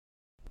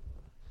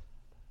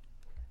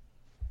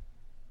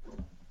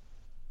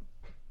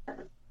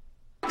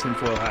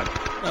tinfoil hat.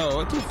 Oh,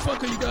 what the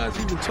fuck are you guys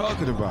even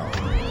talking about?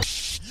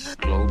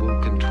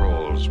 Global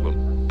controls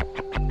will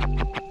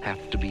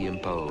have to be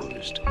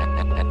imposed,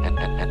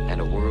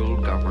 and a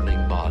world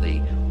governing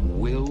body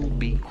will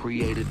be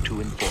created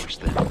to enforce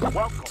them.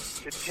 Welcome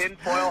to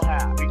Tinfoil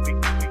Hat.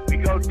 We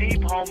go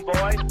deep,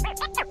 homeboy.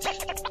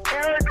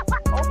 Aaron,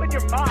 open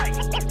your mind.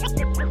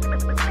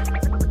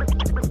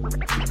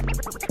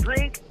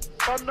 Drink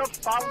from the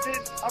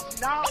fountain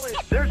of knowledge.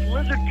 There's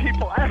lizard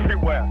people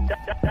everywhere.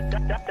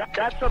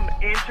 That's some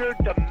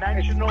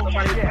interdimensional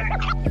shit.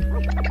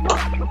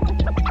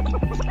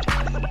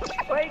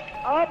 Wake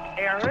up,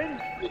 Aaron.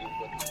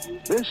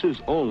 This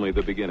is only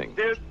the beginning.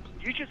 Dude,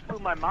 you just blew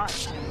my mind.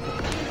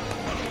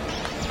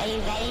 Are you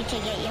ready to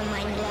get your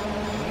mind blown?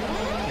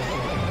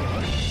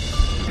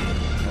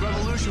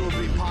 Revolution will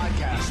be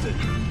podcasted.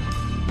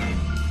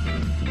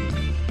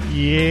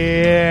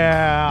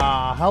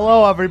 Yeah.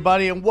 Hello,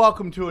 everybody, and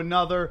welcome to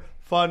another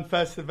fun,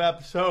 festive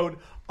episode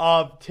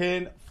of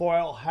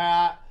Tinfoil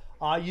Hat.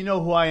 You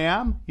know who I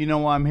am. You know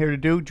what I'm here to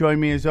do. Join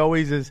me, as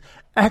always, is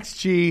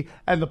XG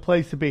and the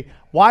place to be.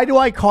 Why do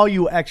I call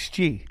you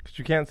XG? Because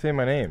you can't say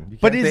my name.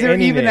 But is there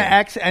even an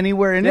X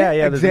anywhere in it?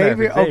 Yeah, there's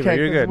Xavier? an X. Xavier, okay,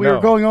 you're good. We were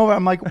going over.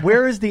 I'm like,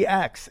 where is the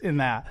X in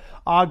that?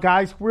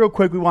 Guys, real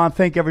quick, we want to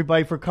thank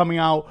everybody for coming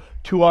out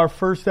to our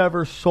first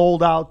ever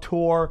sold out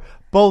tour.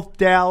 Both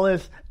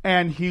Dallas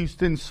and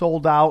Houston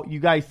sold out. You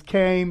guys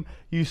came,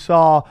 you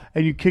saw,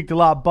 and you kicked a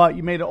lot of butt.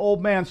 You made an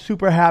old man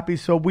super happy,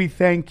 so we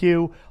thank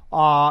you.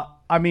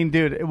 I mean,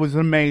 dude, it was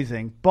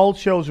amazing. Both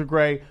shows are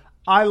great.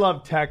 I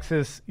love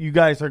Texas. You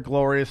guys are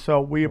glorious, so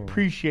we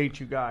appreciate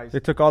you guys. They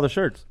took all the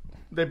shirts.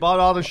 They bought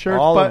all the shirts,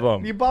 All but of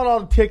them. you bought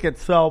all the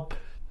tickets, so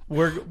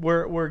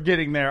we're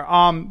getting there.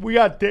 We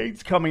got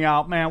dates coming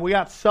out, man. We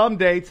got some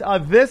dates.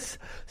 This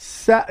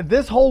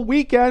whole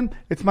weekend,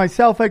 it's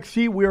myself,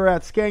 XG. We are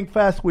at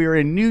Skankfest. We are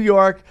in New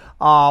York.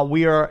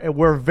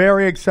 We're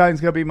very excited.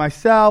 It's gonna be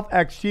myself,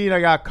 XG, and I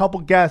got a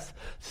couple guests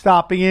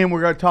stopping in. We're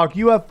gonna talk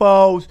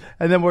UFOs,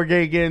 and then we're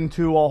gonna get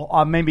into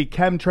maybe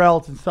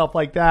chemtrails and stuff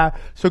like that.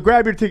 So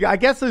grab your ticket. I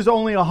guess there's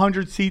only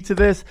 100 seats of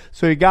this,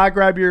 so you gotta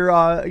grab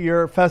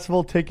your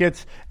festival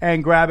tickets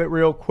and grab it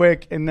real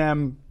quick, and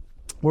then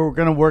we're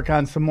going to work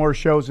on some more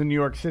shows in New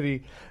York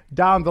City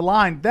down the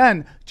line.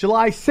 Then,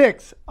 July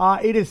 6th,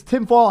 it is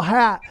Tinfoil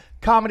Hat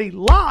Comedy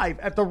live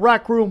at the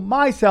Rec Room.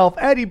 Myself,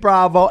 Eddie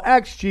Bravo,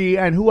 XG,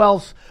 and who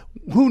else?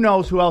 Who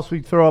knows who else we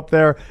throw up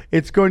there.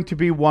 It's going to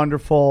be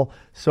wonderful.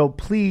 So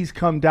please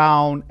come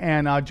down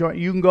and join.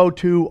 You can go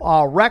to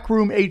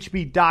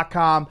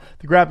recroomhb.com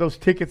to grab those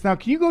tickets. Now,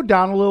 can you go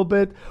down a little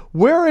bit?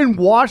 We're in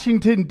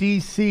Washington,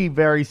 D.C.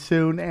 very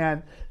soon,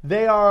 and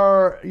they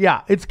are,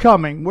 it's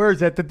coming. Where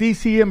is it? The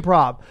DC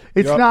Improv.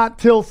 It's not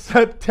till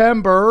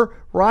September,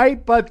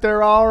 right? But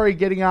they're already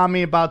getting on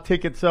me about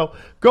tickets. So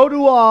go to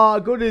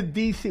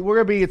DC. We're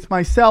gonna be. It's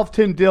myself,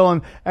 Tim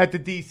Dillon, at the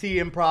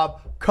DC Improv.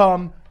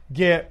 Come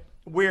get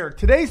weird.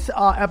 Today's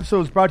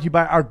episode is brought to you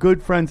by our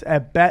good friends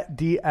at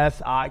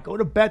BetDSI. Go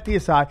to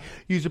BetDSI.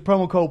 Use the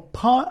promo code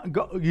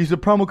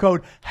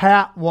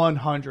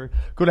HAT100.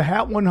 Go to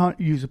HAT100.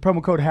 Use the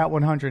promo code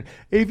HAT100.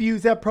 If you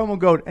use that promo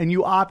code and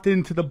you opt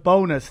into the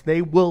bonus,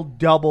 they will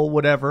double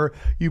whatever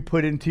you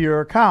put into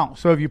your account.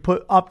 So if you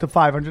put up to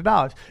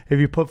 $500, if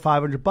you put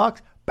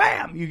 $500,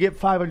 bam, you get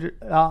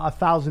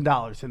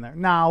 $1,000 in there.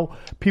 Now,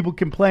 people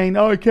complain,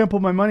 I can't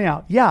put my money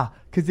out. Yeah,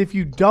 because if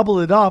you double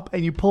it up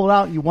and you pull it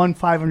out, you won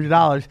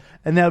 $500,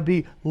 and that would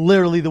be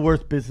literally the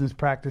worst business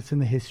practice in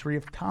the history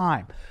of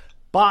time.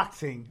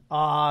 Boxing,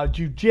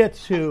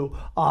 jiu-jitsu,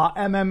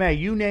 MMA,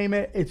 you name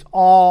it, it's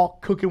all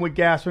cooking with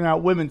gas right now.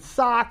 Women's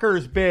soccer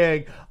is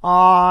big,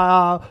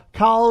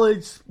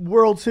 college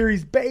World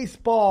Series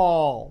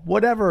baseball,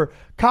 whatever,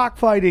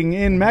 cockfighting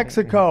in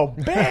Mexico,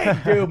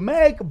 big, dude.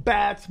 Make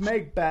bets.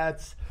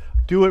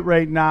 Do it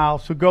right now.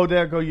 So go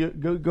there, go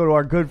to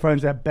our good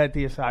friends at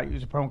BetDSI.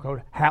 Use the promo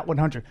code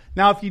HAT100.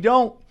 Now, if you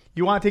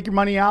want to take your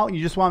money out and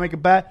you just want to make a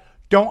bet,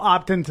 don't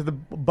opt into the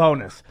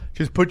bonus.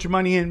 Just put your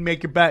money in,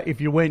 make your bet. If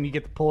you win, you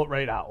get to pull it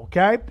right out,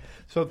 okay?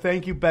 So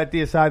thank you,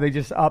 BetDSI. They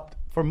just upped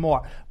for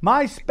more.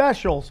 My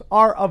specials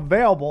are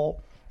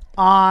available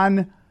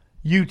on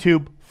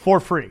YouTube for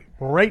free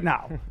right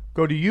now.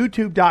 Go to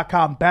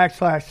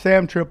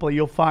youtube.com/Sam Tripoli.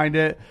 You'll find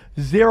it.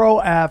 0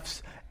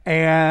 Fs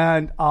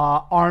and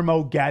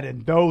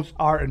Armageddon. Those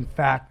are, in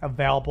fact,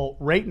 available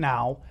right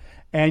now.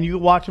 And you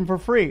can watch them for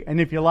free.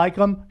 And if you like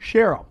them,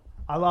 share them.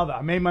 I love it.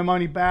 I made my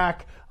money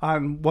back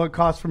on what it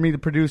cost for me to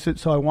produce it,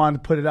 so I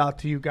wanted to put it out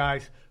to you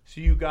guys so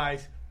you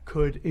guys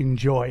could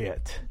enjoy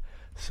it.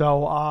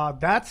 So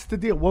that's the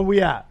deal. What are we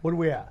at?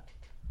 4:30.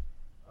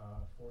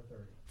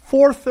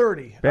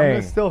 4:30. I'm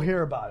going to still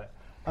hear about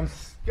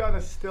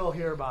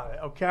it.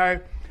 Okay?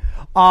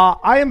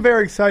 I am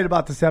very excited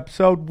about this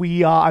episode.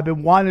 I've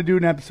been wanting to do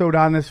an episode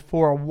on this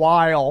for a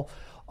while.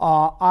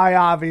 I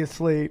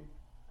obviously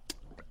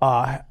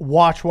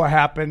watched what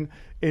happened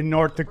in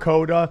North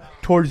Dakota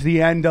towards the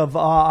end of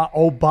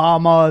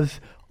Obama's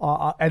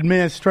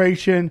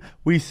administration.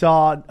 We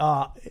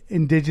saw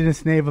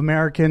indigenous Native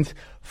Americans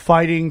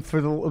fighting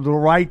for the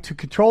right to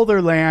control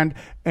their land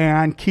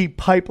and keep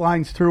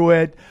pipelines through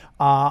it.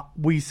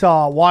 We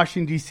saw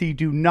Washington, D.C.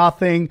 do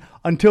nothing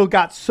until it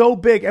got so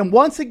big. And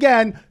once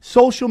again,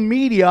 social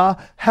media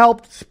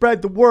helped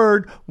spread the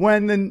word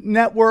when the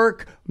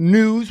network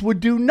news would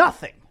do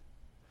nothing.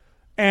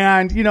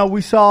 And,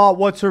 we saw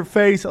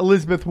what's-her-face,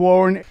 Elizabeth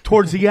Warren,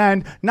 towards the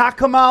end, not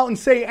come out and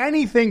say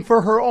anything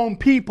for her own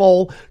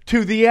people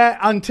to the end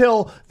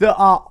until the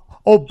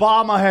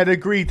Obama had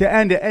agreed to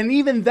end it. And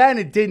even then,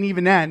 it didn't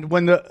even end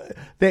when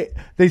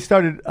they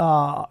started,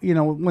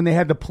 when they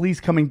had the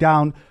police coming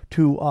down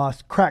to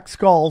crack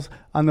skulls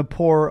on the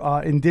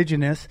poor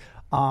indigenous.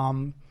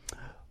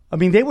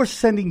 They were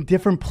sending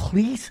different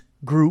police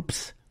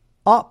groups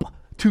up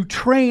to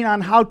train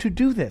on how to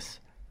do this.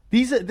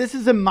 This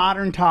is in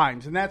modern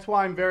times, and that's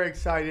why I'm very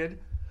excited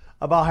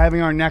about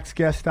having our next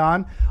guest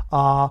on.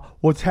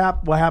 What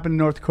happened in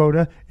North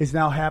Dakota is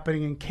now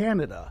happening in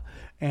Canada,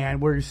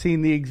 and we're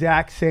seeing the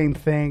exact same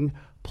thing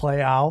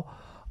play out.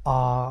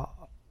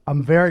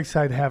 I'm very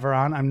excited to have her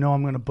on. I know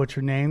I'm going to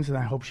butcher names, and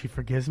I hope she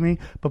forgives me.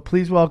 But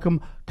please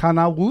welcome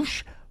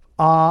Kanahus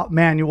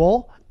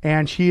Manuel,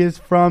 and she is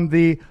from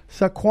the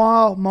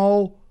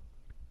Secwepemc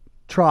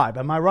tribe.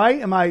 Am I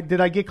right?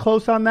 Did I get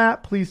close on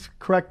that? Please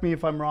correct me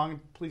if I'm wrong.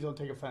 Please don't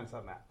take offense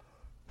on that.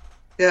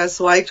 Yes,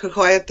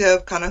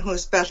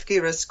 Kanahus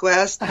Bethke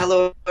request.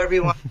 Hello,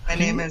 everyone. My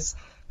name is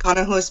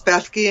Kanahus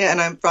Bethke,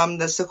 and I'm from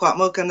the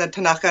Secwepemc and the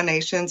Tanaka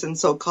Nations in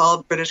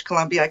so-called British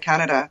Columbia,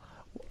 Canada.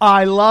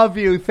 I love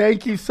you.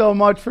 Thank you so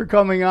much for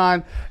coming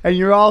on. And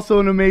you're also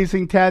an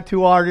amazing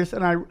tattoo artist,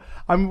 and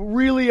I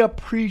really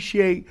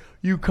appreciate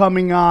you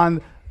coming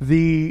on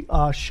the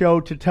show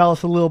to tell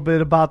us a little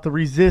bit about the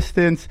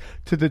resistance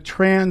to the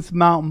Trans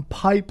Mountain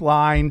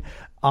Pipeline.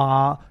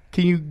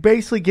 Can you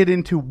basically get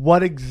into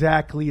what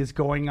exactly is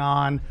going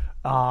on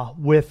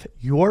with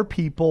your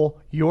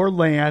people, your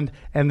land,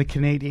 and the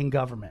Canadian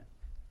government?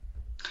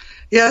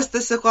 Yes, the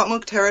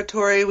Secwepemc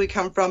territory, we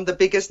come from the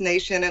biggest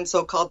nation in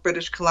so-called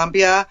British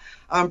Columbia.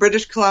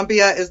 British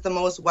Columbia is the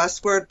most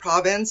westward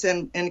province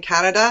in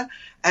Canada,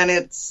 and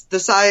it's the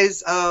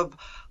size of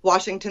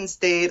Washington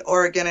State,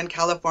 Oregon, and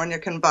California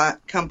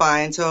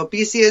combined. So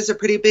BC is a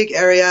pretty big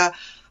area.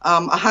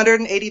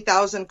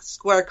 180,000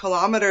 square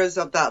kilometers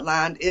of that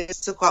land is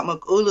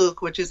Secwepemc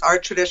Uluk, which is our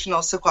traditional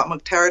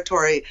Secwepemc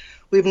territory.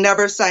 We've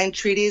never signed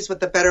treaties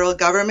with the federal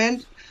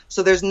government,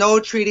 so there's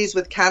no treaties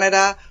with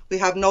Canada. We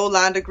have no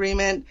land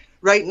agreement.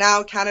 Right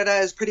now, Canada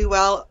is pretty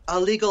well a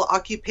legal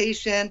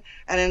occupation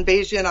and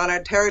invasion on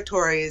our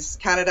territories.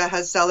 Canada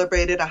has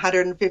celebrated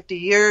 150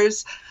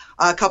 years.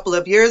 A couple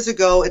of years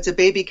ago, it's a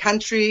baby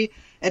country.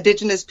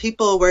 Indigenous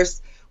people,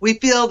 we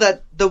feel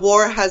that the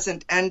war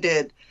hasn't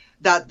ended,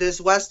 that this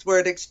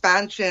westward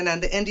expansion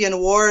and the Indian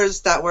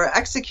wars that were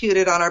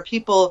executed on our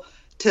people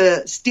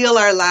to steal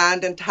our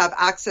land and to have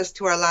access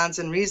to our lands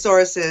and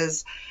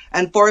resources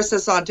and force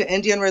us onto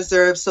Indian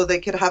reserves so they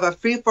could have a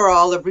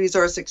free-for-all of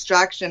resource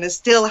extraction is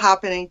still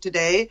happening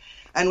today,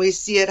 and we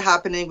see it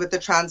happening with the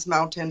Trans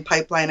Mountain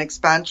Pipeline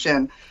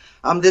expansion.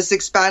 This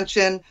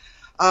expansion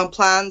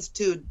plans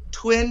to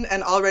twin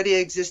an already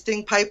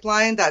existing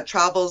pipeline that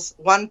travels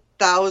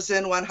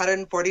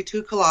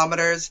 1,142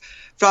 kilometers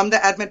from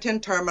the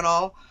Edmonton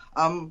terminal.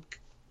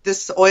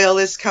 This oil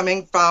is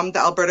coming from the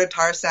Alberta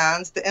tar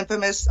sands, the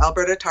infamous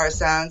Alberta tar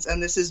sands,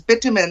 and this is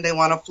bitumen they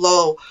want to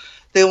flow.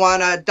 They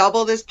want to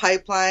double this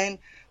pipeline,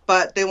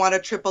 but they want to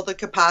triple the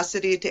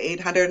capacity to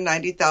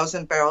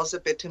 890,000 barrels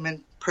of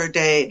bitumen per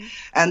day.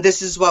 And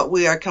this is what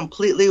we are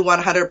completely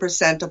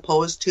 100%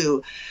 opposed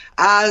to.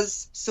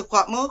 As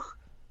Secwepemc,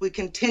 we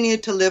continue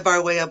to live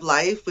our way of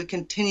life. We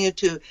continue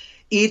to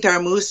eat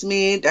our moose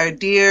meat, our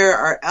deer,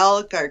 our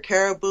elk, our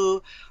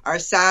caribou, our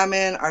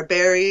salmon, our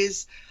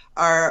berries,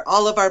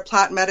 all of our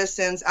plant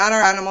medicines and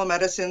our animal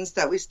medicines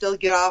that we still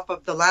get off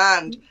of the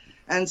land.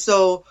 And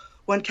so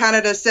when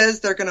Canada says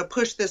they're going to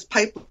push this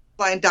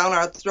pipeline down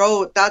our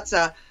throat, that's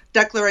a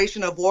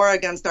declaration of war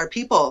against our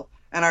people.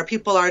 And our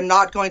people are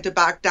not going to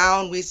back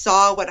down. We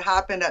saw what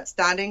happened at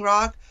Standing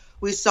Rock.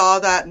 We saw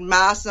that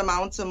mass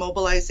amounts of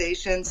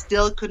mobilization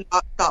still could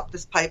not stop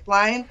this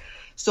pipeline.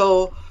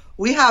 So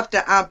we have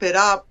to amp it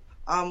up.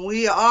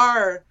 We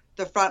are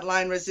the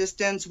frontline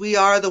resistance. We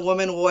are the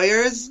women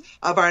warriors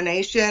of our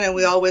nation. And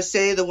we always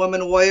say the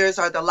women warriors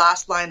are the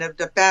last line of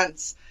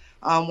defense.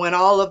 When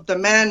all of the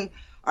men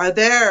are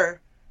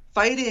there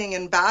fighting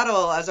in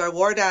battle, as our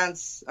war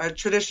dance, our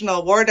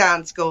traditional war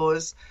dance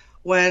goes,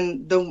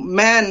 when the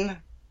men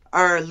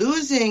are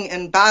losing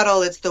in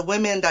battle, it's the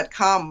women that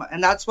come.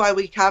 And that's why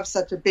we have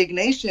such a big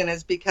nation,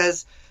 is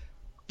because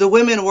the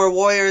women were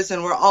warriors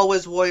and we're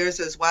always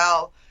warriors as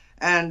well.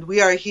 And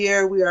we are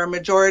here, we are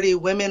majority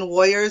women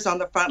warriors on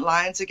the front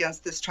lines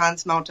against this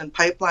Trans Mountain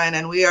Pipeline.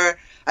 And we are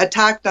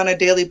attacked on a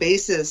daily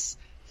basis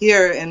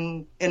here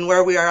in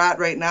where we are at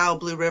right now,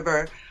 Blue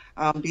River,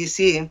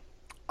 BC.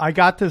 I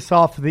got this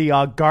off the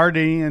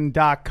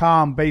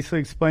Guardian.com. Basically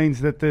explains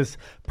that this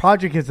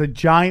project is a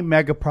giant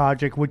mega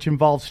project which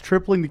involves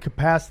tripling the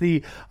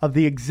capacity of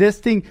the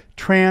existing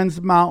Trans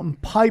Mountain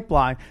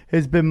pipeline. It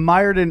has been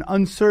mired in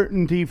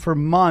uncertainty for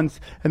months,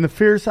 and the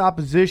fierce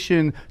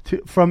opposition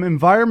from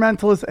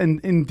environmentalists and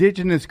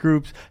indigenous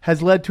groups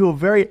has led to a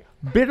very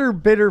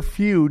bitter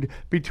feud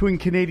between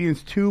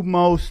Canadians' two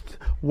most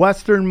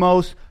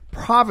westernmost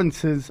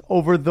provinces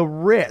over the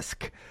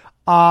risk.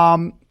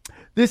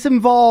 This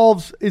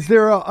involves, is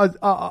there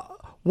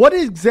what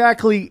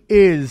exactly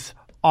is,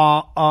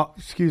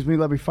 excuse me,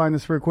 let me find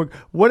this real quick.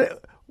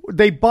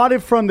 They bought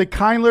it from the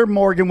Kindler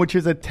Morgan, which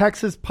is a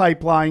Texas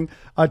pipeline,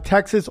 a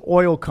Texas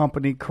oil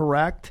company,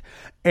 correct?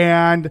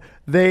 And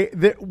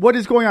what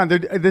is going on?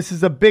 This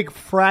is a big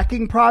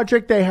fracking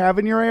project they have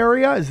in your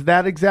area? Is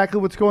that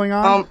exactly what's going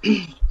on?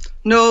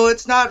 No,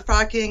 it's not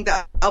fracking.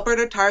 The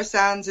Alberta tar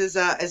sands is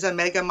a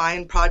mega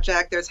mine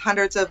project. There's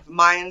hundreds of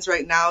mines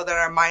right now that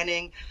are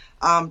mining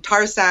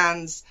tar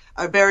sands,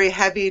 a very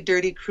heavy,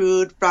 dirty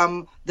crude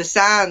from the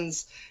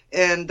sands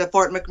in the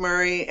Fort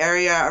McMurray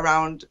area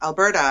around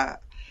Alberta.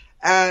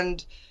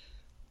 And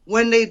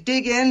when they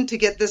dig in to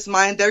get this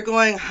mine, they're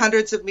going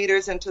hundreds of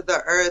meters into the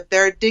earth.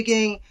 They're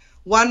digging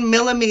 1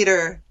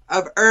 millimeter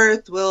of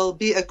earth will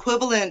be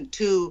equivalent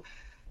to,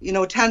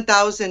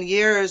 10,000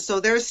 years. So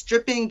they're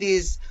stripping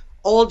these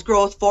old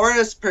growth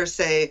forests per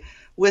se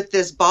with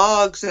this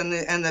bogs and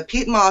the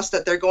peat moss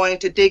that they're going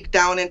to dig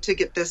down in to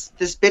get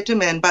this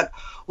bitumen. But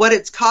what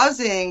it's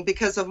causing,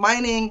 because of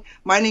mining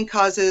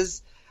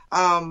causes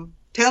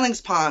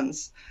tailings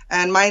ponds,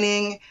 and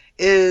mining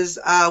is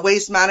a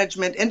waste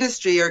management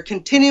industry. You're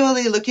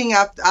continually looking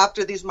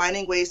after these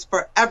mining wastes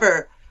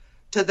forever.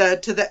 To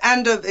the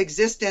end of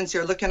existence,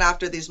 you're looking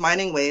after these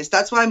mining wastes.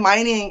 That's why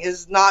mining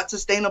is not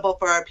sustainable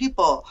for our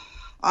people.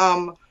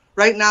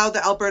 Right now,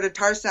 the Alberta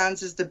tar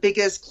sands is the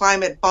biggest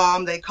climate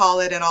bomb, they call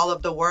it, in all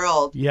of the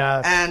world.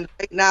 Yes. And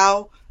right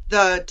now,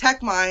 the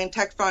Tech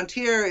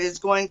Frontier, is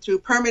going through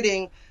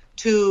permitting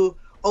to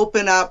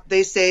open up,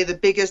 they say, the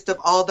biggest of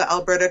all the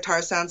Alberta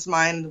tar sands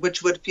mine,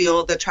 which would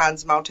fuel the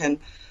Trans Mountain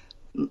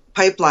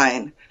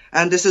pipeline.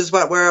 And this is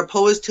what we're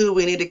opposed to.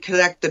 We need to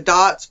connect the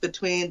dots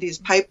between these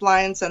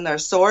pipelines and their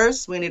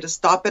source. We need to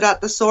stop it at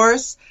the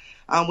source.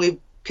 We've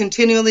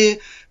continually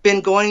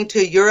been going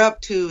to Europe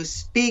to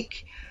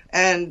speak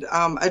and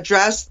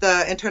address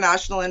the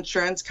international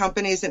insurance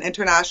companies and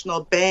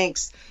international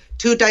banks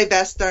to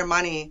divest their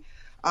money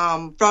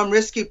from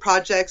risky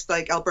projects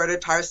like Alberta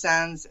tar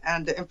sands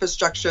and the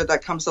infrastructure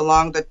that comes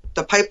along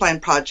the pipeline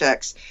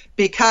projects,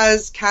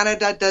 because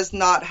Canada does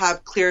not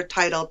have clear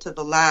title to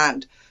the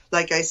land.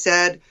 Like I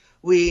said,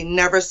 we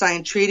never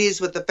signed treaties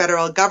with the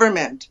federal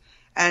government.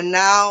 And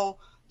now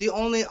the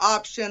only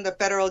option the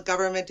federal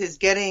government is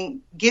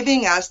giving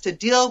us to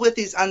deal with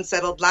these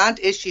unsettled land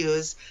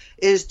issues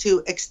is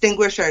to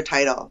extinguish our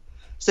title.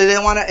 So they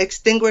want to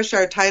extinguish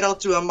our title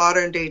through a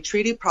modern day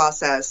treaty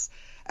process.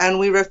 And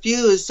we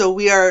refuse. So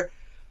we are,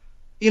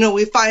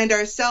 we find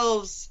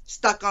ourselves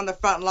stuck on the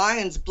front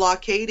lines,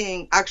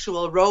 blockading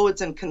actual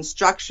roads and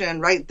construction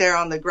right there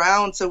on the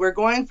ground. So we're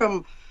going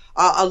from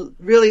a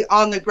really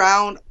on the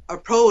ground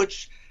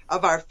approach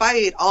of our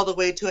fight all the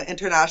way to an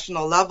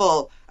international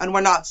level. And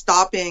we're not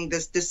stopping.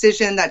 This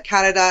decision that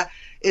Canada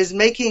is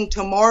making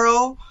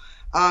tomorrow,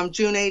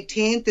 June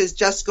 18th, is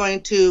just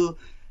going to,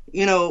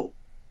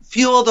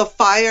 fuel the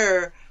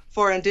fire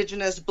for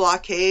Indigenous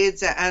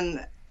blockades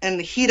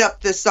and heat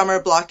up this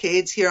summer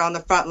blockades here on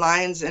the front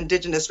lines,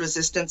 Indigenous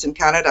resistance in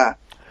Canada.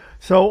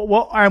 So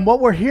what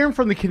we're hearing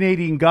from the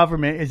Canadian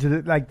government is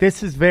that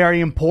this is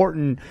very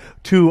important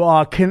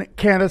to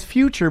Canada's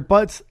future,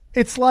 but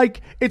it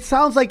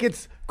sounds like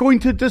it's going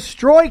to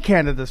destroy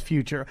Canada's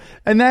future,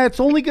 and that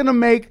it's only going to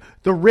make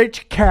the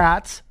rich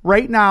cats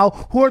right now,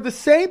 who are the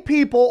same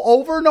people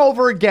over and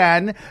over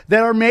again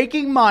that are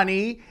making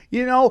money,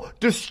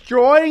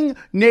 destroying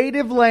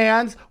native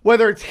lands,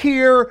 whether it's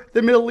here,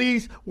 the Middle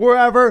East,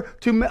 wherever,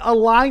 to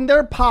align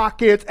their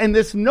pockets, and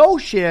this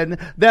notion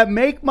that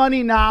make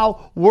money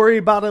now, worry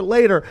about it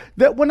later.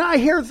 That when I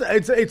hear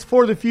it's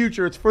for the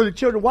future, it's for the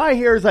children, what I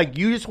hear is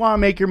you just want to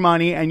make your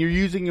money, and you're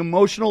using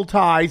emotional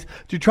ties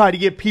to try to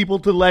get people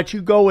to let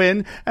you go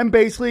in and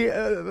basically,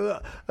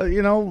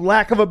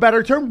 lack of a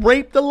better term,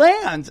 rape the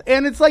lands.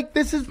 And it's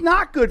this is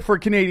not good for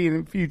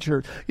Canadian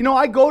future.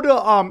 I go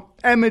to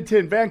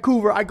Edmonton,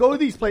 Vancouver, I go to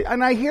these places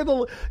and I hear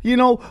the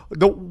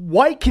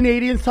white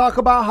Canadians talk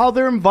about how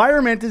their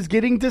environment is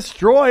getting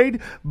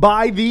destroyed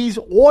by these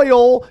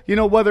oil,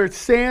 whether it's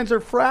sands or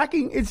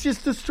fracking, it's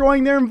just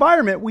destroying their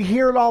environment. We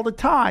hear it all the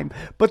time.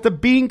 But the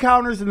bean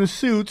counters and the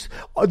suits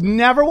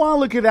never want to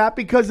look at that,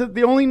 because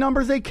the only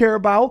numbers they care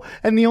about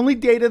and the only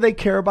data they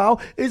care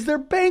about is their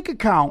bank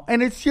account.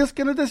 And it's just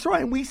going to destroy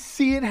it. And we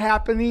see it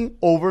happening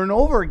over and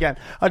over again.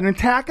 An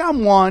attack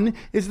on one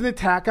is an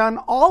attack on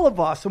all of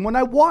us. And when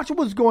I watch what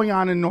was going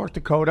on in North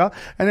Dakota,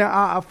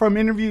 and from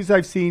interviews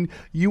I've seen,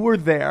 you were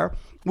there.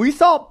 We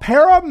saw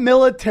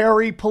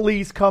paramilitary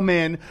police come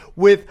in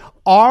with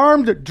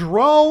armed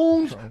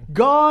drones,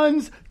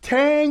 guns,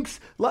 tanks,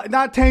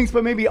 not tanks,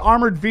 but maybe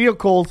armored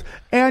vehicles,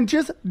 and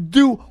just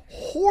do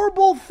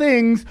horrible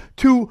things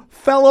to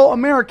fellow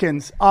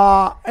Americans.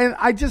 And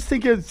I just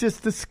think it's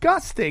just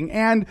disgusting.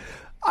 And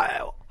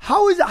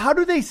how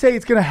do they say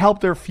it's going to help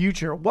their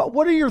future?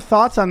 What are your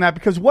thoughts on that?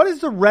 Because what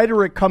is the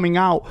rhetoric coming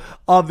out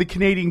of the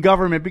Canadian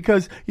government?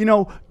 Because,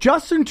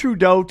 Justin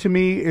Trudeau to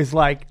me is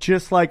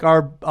just like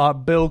our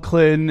Bill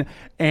Clinton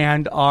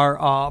and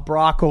our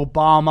Barack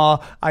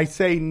Obama. I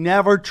say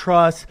never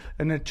trust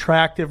an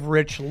attractive,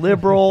 rich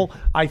liberal.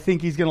 I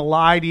think he's going to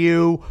lie to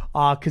you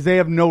because they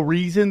have no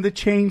reason to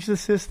change the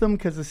system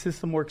because the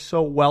system works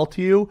so well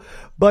to you.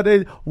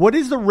 But what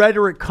is the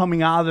rhetoric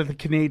coming out of the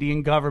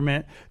Canadian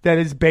government that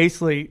is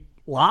basically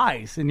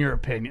lies, in your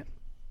opinion?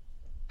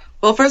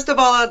 Well, first of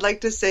all, I'd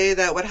like to say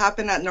that what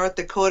happened at North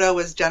Dakota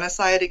was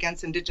genocide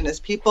against Indigenous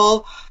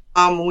people.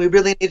 We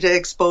really need to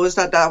expose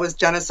that was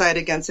genocide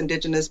against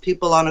Indigenous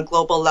people on a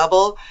global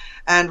level.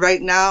 And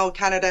right now,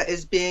 Canada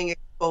is being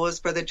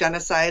exposed for the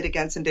genocide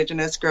against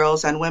Indigenous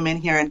girls and women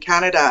here in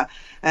Canada.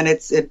 And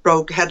it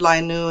broke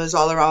headline news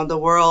all around the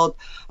world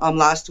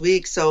last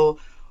week. So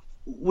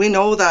we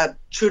know that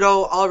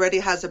Trudeau already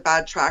has a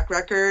bad track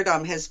record.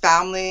 His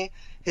family,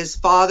 his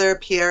father,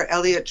 Pierre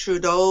Elliott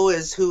Trudeau,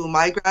 is who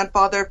my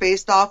grandfather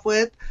faced off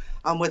with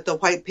the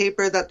white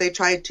paper that they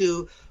tried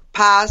to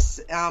pass.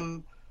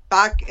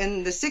 Back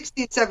in the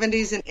 60s,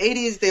 70s, and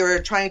 80s, they were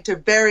trying to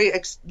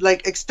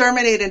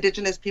exterminate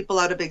Indigenous people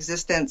out of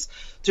existence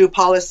through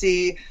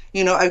policy,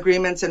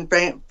 agreements and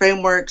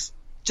frameworks,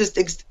 just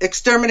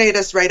exterminate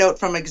us right out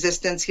from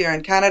existence here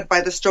in Canada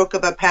by the stroke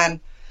of a pen.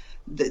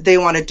 They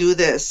want to do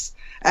this.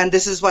 And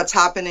this is what's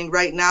happening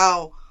right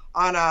now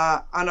on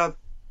a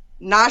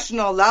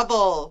national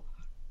level.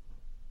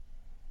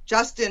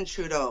 Justin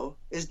Trudeau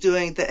is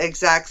doing the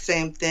exact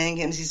same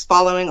thing, and he's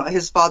following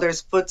his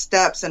father's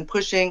footsteps and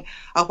pushing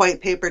a white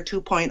paper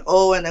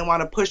 2.0, and they want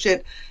to push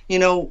it,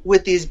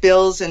 with these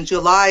bills in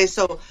July.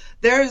 So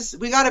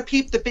we got to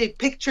peep the big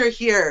picture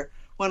here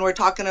when we're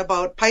talking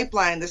about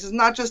pipeline. This is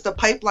not just a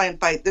pipeline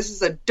fight. This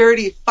is a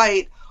dirty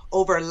fight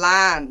over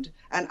land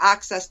and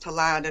access to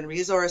land and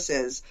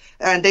resources.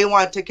 And they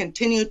want to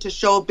continue to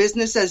show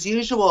business as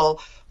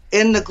usual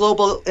in the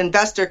global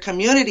investor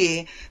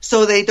community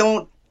so they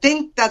don't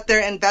think that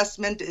their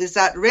investment is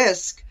at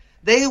risk.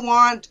 They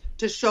want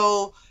to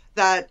show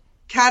that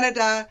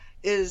Canada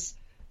is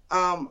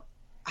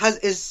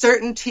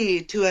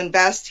certainty to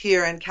invest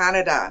here in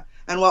Canada.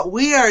 And what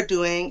we are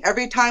doing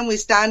every time we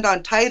stand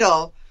on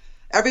title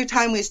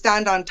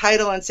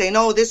and say,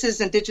 no, this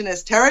is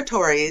Indigenous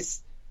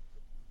territories.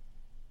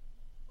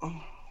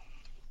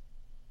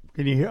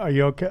 Can you hear? Are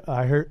you okay?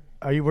 I heard.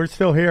 We're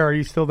still here. Are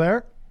you still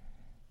there?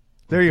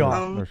 There you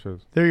are.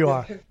 There you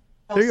are.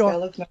 There you are.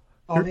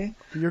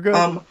 You're good.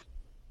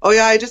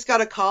 I just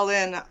got a call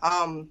in.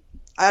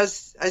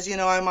 As you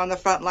know, I'm on the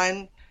front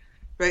line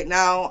right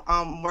now.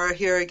 We're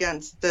here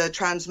against the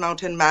Trans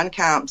Mountain man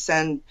camps,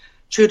 and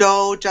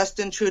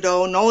Justin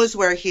Trudeau knows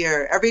we're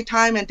here. Every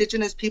time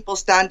Indigenous people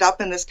stand up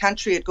in this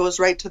country, it goes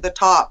right to the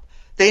top.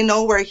 They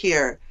know we're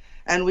here,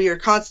 and we are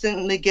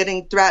constantly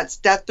getting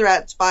death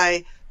threats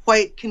by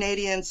white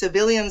Canadian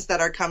civilians that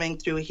are coming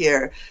through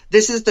here.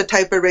 This is the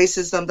type of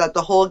racism that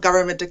the whole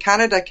government of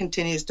Canada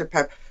continues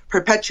to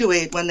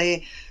perpetuate when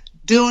they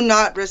do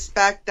not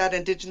respect that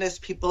Indigenous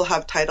people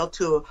have title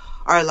to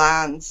our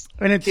lands.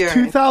 And it's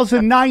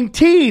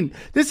 2019.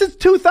 This is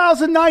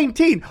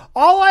 2019.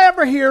 All I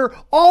ever hear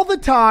all the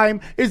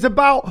time is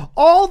about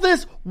all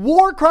this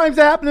war crimes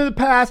that happened in the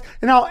past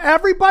and how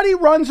everybody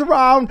runs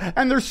around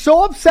and they're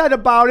so upset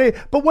about it.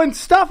 But when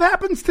stuff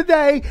happens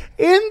today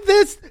in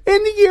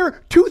the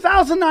year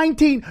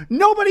 2019,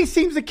 nobody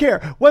seems to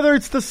care. Whether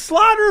it's the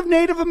slaughter of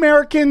Native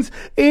Americans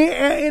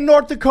in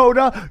North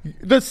Dakota,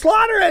 the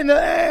slaughter and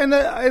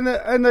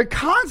the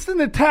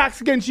constant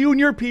attacks against you and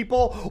your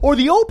people, or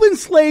the open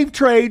slave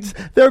trades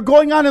that are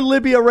going on in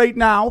Libya right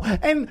now,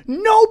 and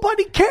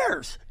nobody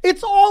cares.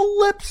 It's all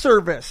lip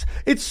service.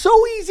 It's so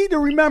easy to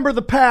remember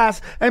the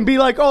past and be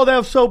like, oh, that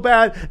was so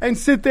bad, and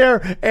sit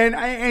there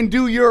and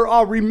do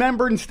your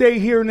remember and stay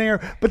here and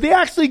there. But they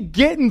actually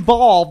get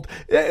involved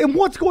in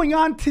what's going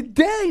on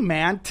today,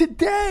 man.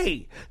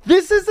 Today.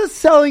 This is a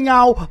selling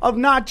out of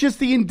not just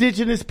the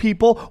Indigenous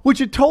people,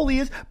 which it totally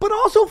is, but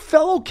also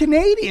fellow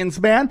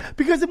Canadians, man.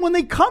 Because when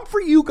they come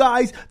for you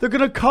guys, they're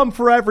going to come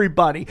for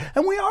everybody.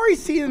 And we already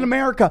see it in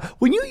America.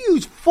 When you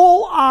use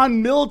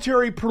full-on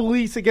military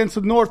police against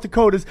the North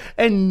Dakotas,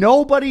 and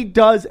nobody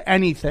does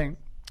anything.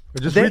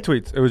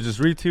 Retweets. It was just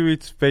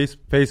retweets,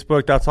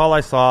 Facebook. That's all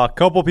I saw. A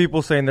couple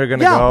people saying they're going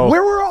to go.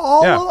 Where were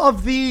all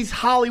of these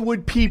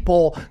Hollywood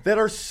people that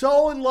are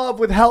so in love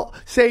with help,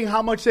 saying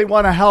how much they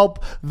want to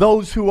help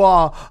those who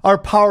are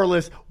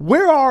powerless?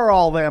 Where are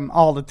all them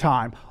all the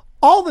time?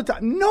 All the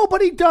time.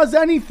 Nobody does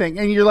anything.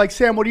 And you're like,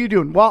 Sam, what are you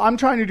doing? Well, I'm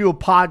trying to do a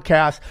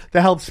podcast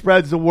that helps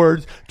spread the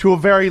words to a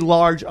very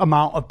large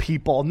amount of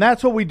people. And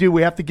that's what we do.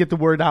 We have to get the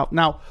word out.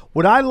 Now,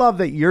 what I love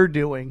that you're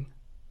doing,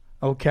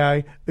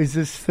 okay, is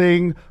this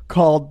thing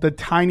called the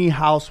Tiny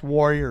House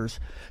Warriors.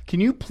 Can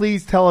you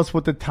please tell us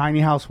what the Tiny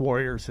House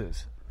Warriors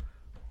is?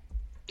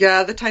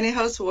 Yeah, the Tiny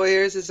House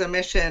Warriors is a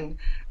mission.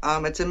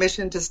 It's a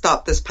mission to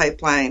stop this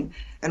pipeline.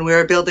 And we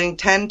are building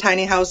 10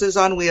 tiny houses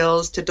on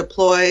wheels to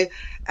deploy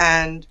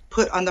and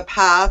put on the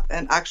path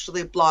and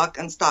actually block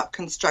and stop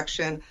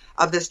construction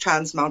of this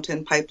Trans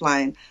Mountain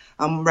pipeline.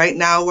 Right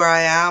now where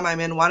I am, I'm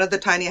in one of the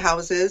tiny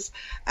houses,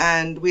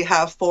 and we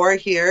have 4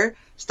 here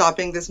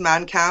stopping this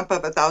man camp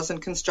of 1,000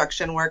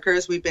 construction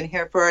workers. We've been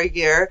here for a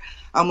year.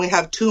 We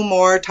have 2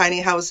 more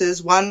tiny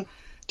houses, one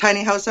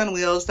tiny house on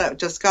wheels that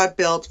just got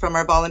built from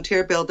our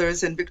volunteer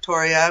builders in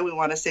Victoria. We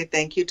want to say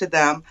thank you to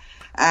them.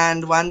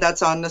 And one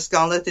that's on the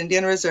Skonlith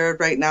Indian Reserve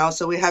right now.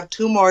 So we have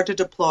 2 more to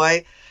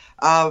deploy,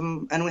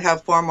 and we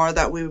have 4 more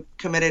that we've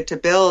committed to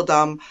build.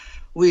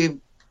 We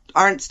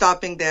aren't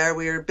stopping there.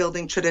 We are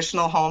building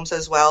traditional homes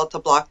as well to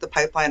block the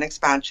pipeline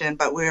expansion,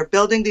 but we're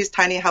building these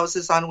tiny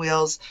houses on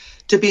wheels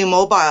to be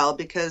mobile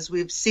because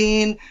we've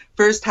seen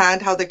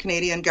firsthand how the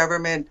Canadian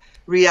government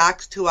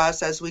reacts to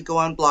us as we go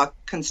and block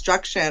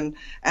construction,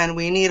 and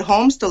we need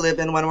homes to live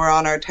in when we're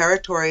on our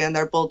territory, and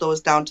they're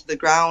bulldozed down to the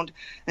ground.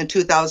 In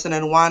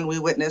 2001, we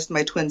witnessed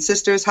my twin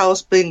sister's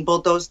house being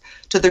bulldozed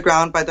to the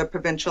ground by the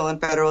provincial and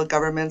federal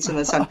governments in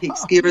the Sun Peak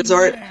Ski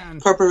Resort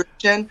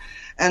Corporation.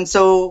 And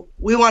so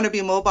we want to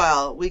be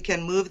mobile. We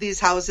can move these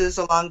houses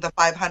along the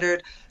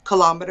 500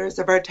 kilometers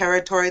of our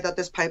territory that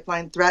this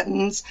pipeline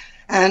threatens,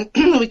 and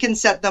we can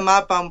set them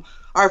up.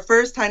 Our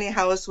first tiny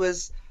house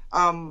was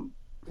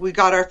we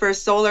got our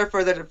first solar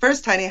for the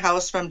first tiny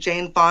house from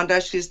Jane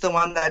Fonda. She's the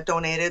one that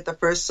donated the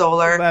first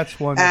solar. That's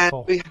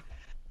wonderful. And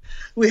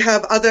we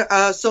have other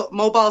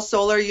mobile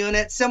solar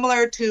units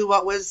similar to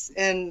what was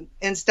in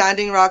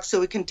Standing Rock. So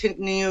we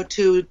continue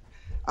to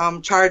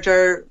charge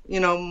our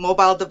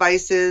mobile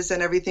devices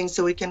and everything,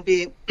 so we can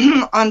be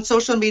on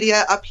social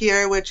media up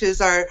here, which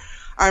is our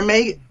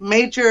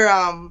major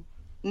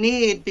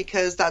need,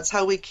 because that's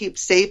how we keep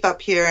safe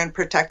up here and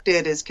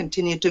protected, is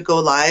continue to go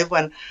live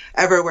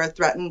whenever we're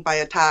threatened by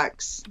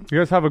attacks. You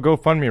guys have a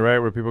GoFundMe, right,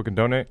 where people can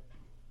donate?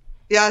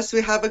 Yes,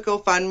 we have a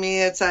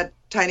GoFundMe. It's at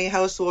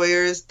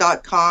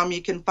tinyhousewarriors.com.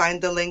 You can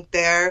find the link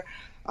there.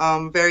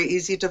 Very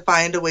easy to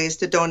find ways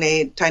to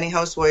donate.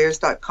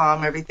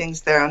 tinyhousewarriors.com.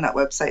 Everything's there on that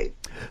website.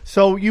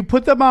 So you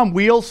put them on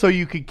wheels so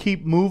you could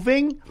keep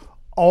moving,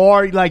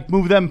 or like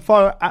move them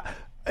far.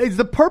 Is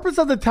the purpose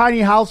of the tiny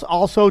house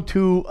also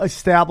to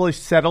establish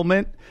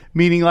settlement,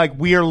 meaning like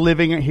we are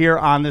living here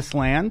on this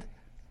land?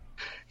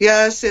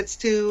 Yes, it's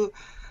to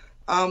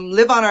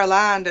live on our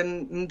land,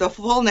 and the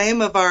full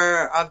name of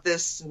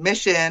this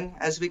mission,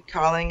 as we're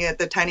calling it,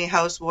 the Tiny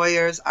House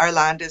Warriors, Our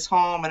Land is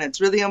Home. And it's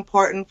really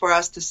important for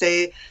us to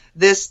say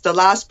this, the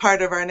last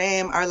part of our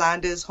name, Our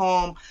Land is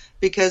Home,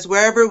 because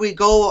wherever we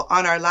go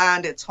on our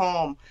land, it's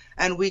home.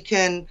 And we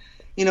can,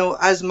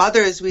 as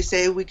mothers, we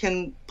say we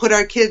can put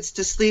our kids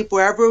to sleep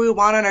wherever we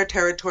want on our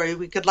territory.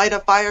 We could light a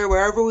fire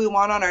wherever we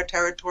want on our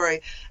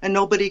territory, and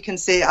nobody can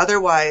say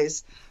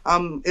otherwise.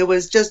 It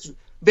was just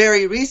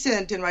very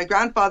recent in my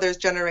grandfather's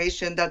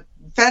generation that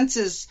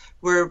fences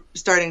were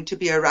starting to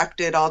be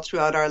erected all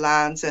throughout our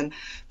lands, and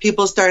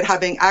people started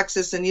having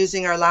access and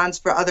using our lands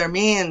for other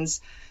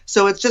means.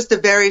 So it's just a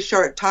very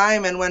short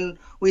time, and when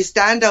we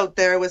stand out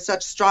there with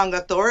such strong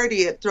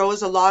authority, it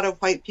throws a lot of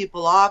white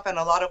people off and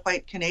a lot of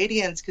white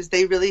Canadians, because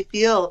they really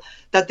feel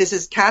that this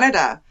is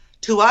Canada.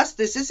 To us,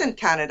 this isn't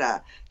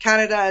Canada.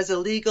 Canada is a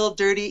legal,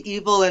 dirty,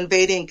 evil,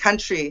 invading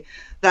country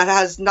that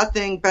has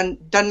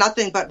done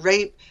nothing but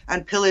rape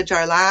and pillage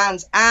our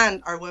lands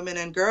and our women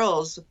and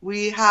girls.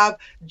 We have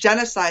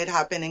genocide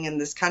happening in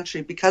this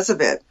country because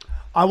of it.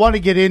 I want to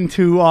get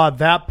into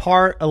that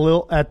part a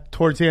little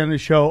towards the end of the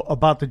show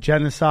about the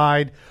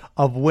genocide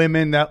of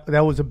women. That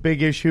was a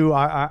big issue,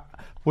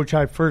 which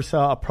I first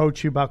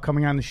approached you about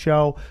coming on the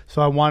show.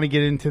 So I want to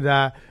get into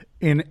that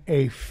in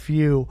a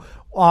few.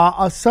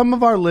 Some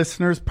of our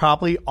listeners,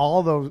 probably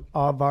all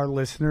of our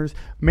listeners,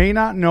 may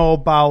not know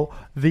about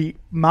the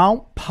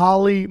Mount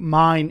Poly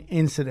mine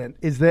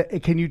incident.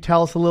 Can you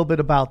tell us a little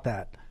bit about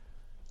that?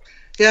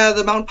 Yeah,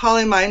 the Mount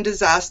Poly mine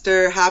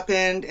disaster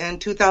happened in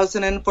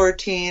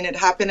 2014. It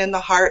happened in the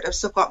heart of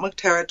Secwepemc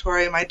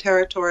territory, my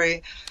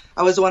territory.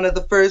 I was one of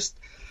the first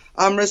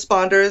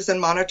responders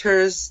and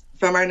monitors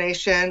from our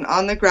nation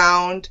on the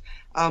ground.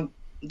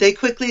 They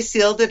quickly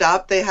sealed it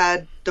up. They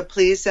had the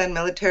police and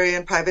military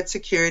and private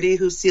security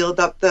who sealed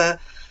up to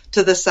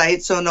the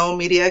site so no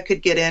media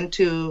could get in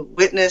to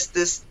witness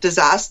this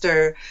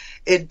disaster.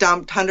 It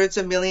dumped hundreds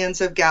of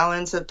millions of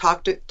gallons of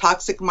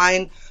toxic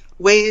mine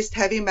waste,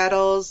 heavy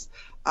metals,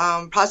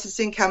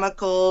 processing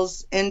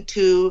chemicals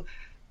into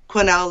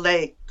Quesnel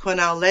Lake.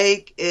 Quesnel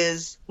Lake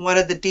is one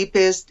of the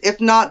deepest,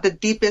 if not the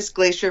deepest,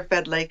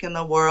 glacier-fed lake in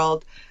the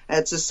world.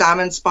 It's a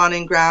salmon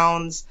spawning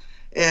grounds.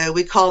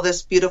 We call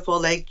this beautiful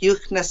lake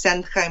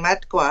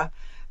Yuchnasenchaimetkwa,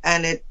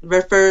 and it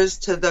refers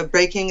to the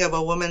breaking of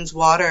a woman's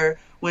water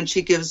when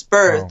she gives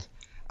birth.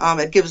 Wow.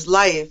 It gives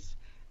life.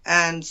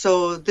 And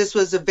so this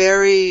was a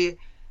very,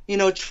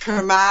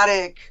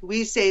 traumatic,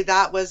 we say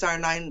that was our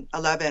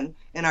 9/11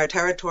 in our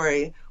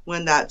territory.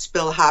 when that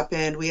spill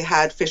happened. We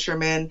had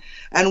fishermen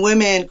and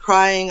women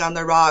crying on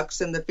the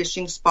rocks and the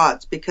fishing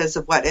spots because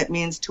of what it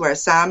means to our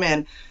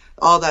salmon,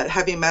 all that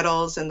heavy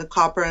metals and the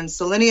copper and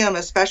selenium,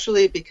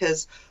 especially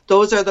because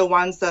those are the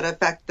ones that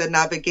affect the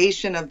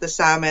navigation of the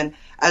salmon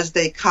as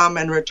they come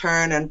and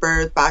return and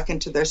birth back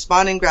into their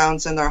spawning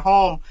grounds and their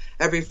home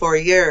every 4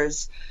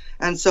 years.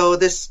 And so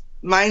this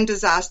mine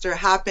disaster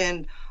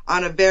happened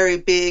on a very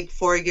big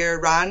 4-year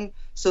run.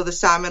 So the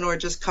salmon were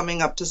just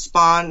coming up to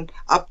spawn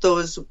up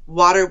those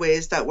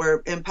waterways that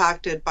were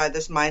impacted by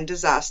this mine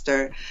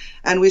disaster.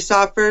 And we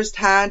saw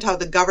firsthand how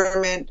the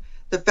government,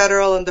 the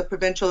federal and the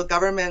provincial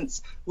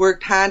governments,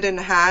 worked hand in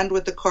hand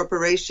with the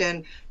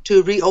corporation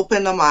to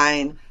reopen the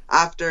mine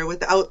after,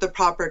 without the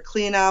proper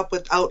cleanup,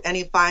 without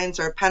any fines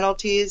or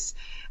penalties.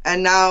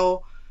 And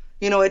now,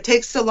 it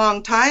takes a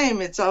long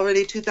time. It's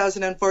already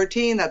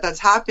 2014 that's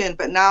happened,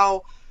 but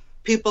now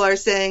people are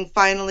saying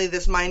finally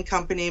this mine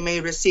company may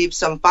receive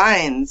some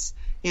fines,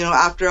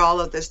 after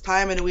all of this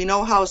time. And we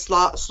know how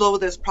slow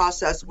this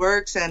process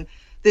works. And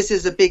this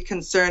is a big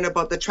concern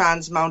about the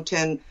Trans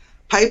Mountain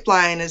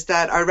pipeline, is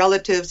that our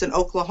relatives in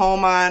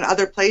Oklahoma and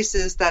other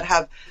places that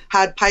have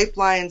had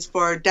pipelines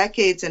for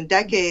decades and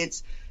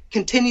decades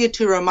continue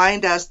to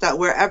remind us that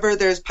wherever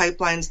there's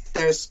pipelines,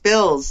 there's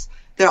spills.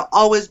 There'll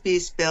always be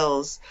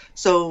spills.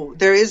 So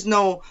there is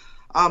no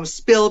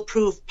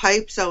spill-proof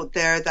pipes out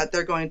there that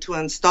they're going to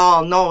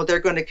install. No, they're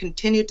going to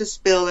continue to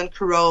spill and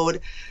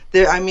corrode.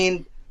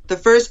 The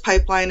first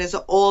pipeline is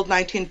an old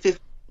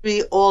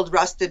 1953 old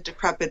rusted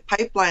decrepit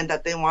pipeline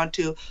that they want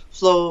to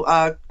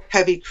flow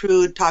heavy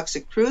crude,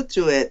 toxic crude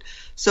through it.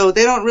 So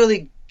they don't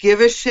really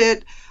give a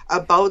shit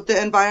about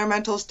the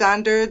environmental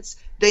standards.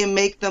 They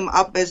make them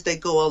up as they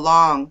go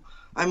along.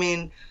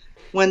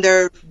 When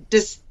they're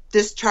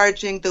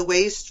discharging the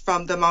waste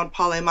from the Mount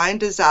Polley mine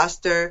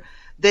disaster,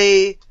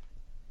 they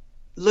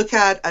look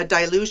at a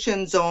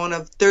dilution zone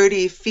of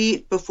 30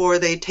 feet before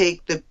they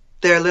take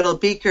their little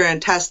beaker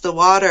and test the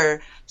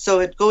water. So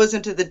it goes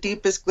into the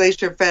deepest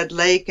glacier-fed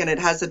lake, and it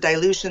has a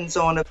dilution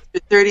zone of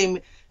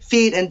 30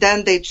 feet, and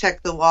then they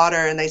check the water,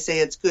 and they say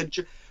it's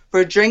good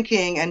for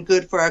drinking and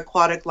good for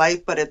aquatic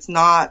life, but it's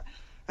not.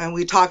 And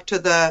we talked to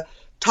the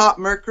top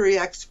mercury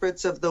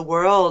experts of the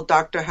world,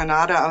 Dr.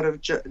 Hanada out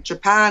of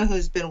Japan,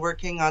 who's been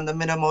working on the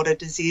Minamoto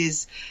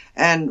disease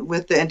and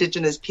with the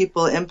indigenous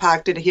people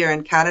impacted here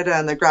in Canada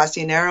and the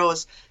Grassy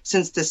Narrows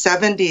since the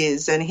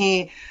 70s. And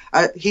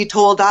he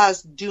told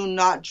us, do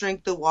not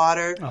drink the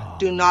water,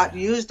 do not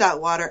use that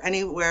water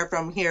anywhere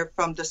from here,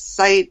 from the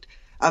site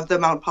of the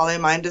Mount Polley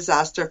mine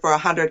disaster for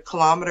 100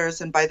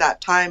 kilometers. And by that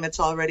time, it's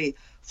already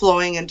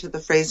flowing into the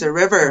Fraser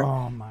River,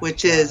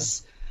 which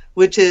is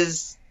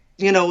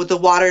the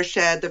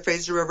watershed. The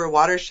Fraser River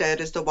watershed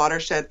is the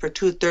watershed for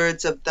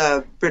 2/3 of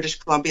the British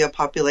Columbia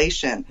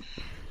population.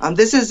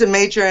 This is a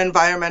major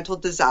environmental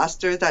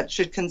disaster that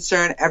should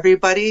concern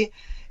everybody.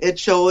 It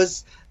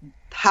shows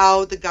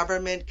how the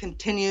government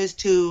continues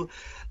to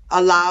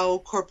allow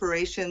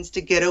corporations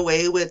to get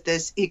away with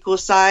this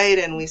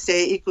ecocide, and we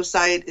say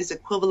ecocide is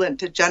equivalent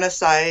to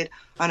genocide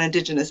on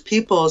Indigenous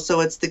people.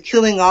 So it's the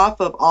killing off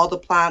of all the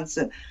plants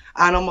and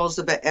animals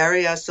of an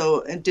area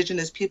so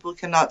Indigenous people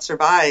cannot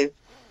survive.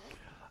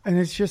 And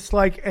it's just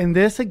and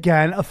this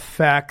again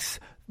affects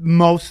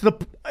most of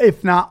the,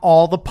 if not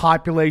all, the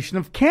population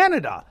of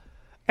Canada.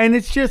 And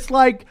it's just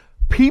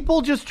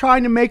people just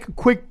trying to make a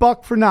quick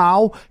buck for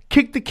now,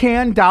 kick the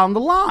can down the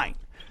line.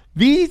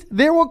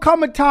 There will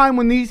come a time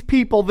when these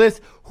people,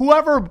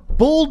 whoever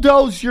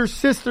bulldozed your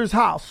sister's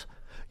house,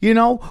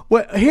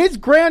 his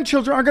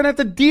grandchildren are going to have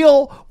to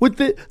deal with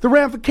the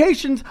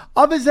ramifications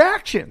of his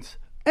actions.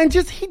 And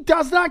he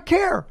does not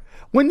care.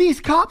 When these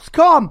cops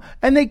come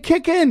and they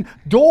kick in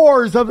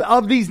doors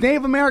of these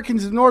Native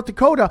Americans in North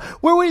Dakota,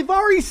 where we've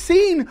already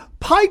seen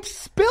pipes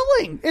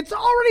spilling. It's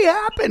already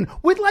happened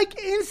with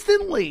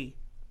instantly.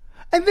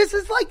 And this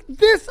is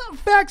this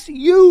affects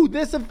you,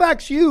 this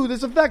affects you,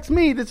 this affects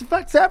me, this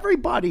affects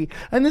everybody.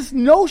 And this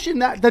notion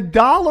that the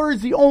dollar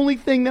is the only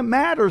thing that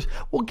matters.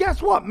 Well,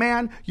 guess what,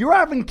 man? You're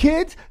having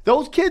kids.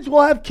 Those kids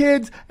will have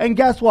kids. And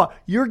guess what?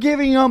 You're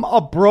giving them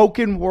a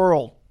broken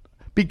world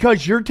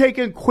because you're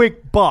taking a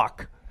quick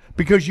buck.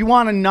 Because you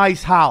want a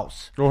nice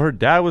house. Well, her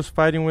dad was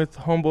fighting with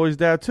Homeboy's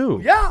dad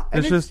too. Yeah,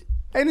 and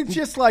it's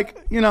just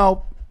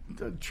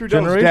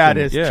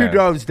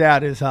Trudeau's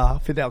dad is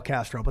Fidel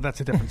Castro, but that's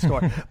a different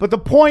story. But the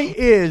point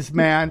is,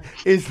 man,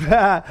 is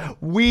that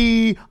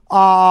we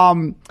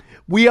are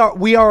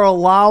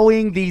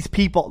allowing these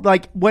people,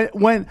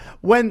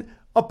 when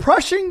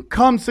oppression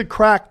comes to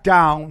crack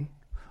down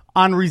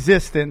on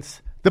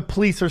resistance, the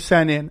police are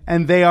sent in,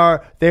 and they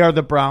are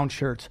the brown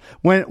shirts.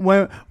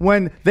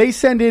 When they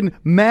send in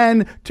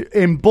men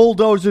in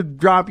bulldozers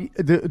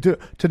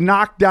to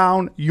knock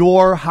down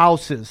your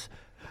houses,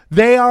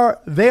 they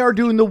are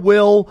doing the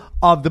will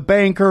of the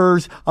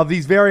bankers, of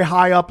these very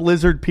high up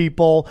lizard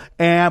people,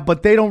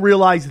 but they don't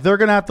realize they're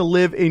going to have to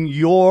live in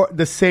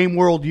the same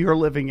world you're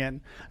living in.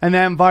 And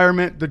that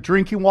environment, the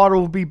drinking water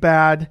will be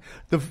bad,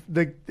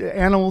 the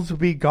animals will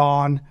be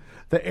gone,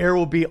 the air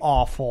will be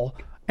awful.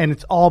 and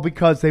it's all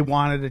because they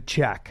wanted a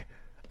check.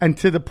 And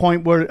to the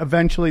point where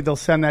eventually they'll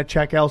send that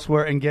check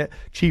elsewhere and get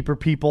cheaper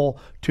people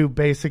to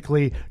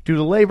basically do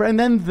the labor, and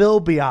then they'll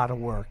be out of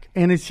work.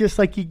 And it's just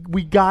like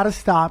we got to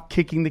stop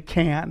kicking the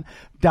can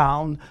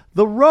down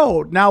the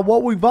road. Now,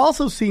 what we've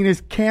also seen is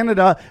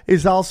Canada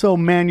is also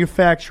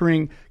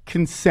manufacturing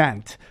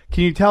consent.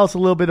 Can you tell us a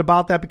little bit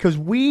about that? Because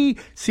we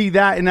see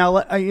that in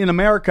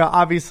America.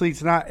 Obviously,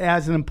 it's not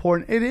as an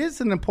important. It is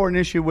an important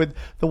issue with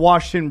the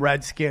Washington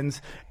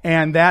Redskins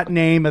and that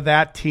name of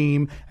that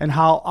team, and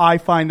how I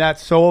find that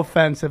so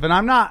offensive. And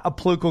I'm not a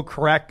political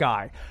correct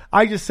guy.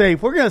 I just say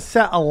if we're going to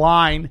set a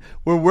line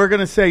where we're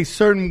going to say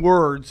certain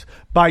words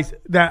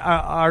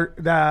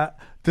that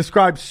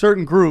describe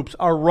certain groups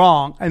are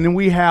wrong, and then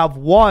we have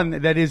one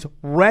that is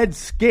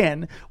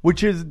redskin,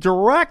 which is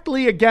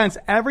directly against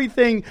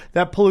everything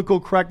that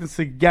political correctness is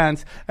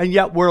against, and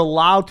yet we're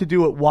allowed to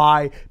do it.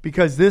 Why?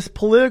 Because this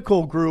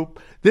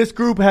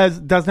group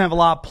doesn't have a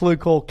lot of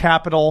political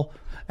capital,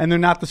 and they're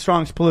not the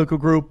strongest political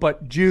group,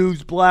 but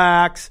Jews,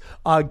 blacks,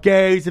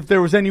 gays, if there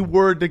was any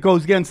word that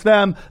goes against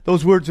them,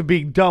 those words are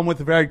being done with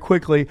very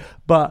quickly,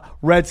 but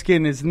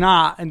redskin is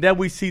not. And then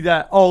we see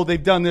that,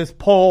 they've done this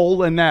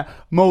poll and that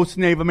most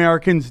Native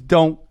Americans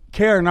don't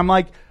care. And I'm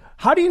like,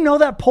 how do you know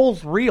that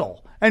poll's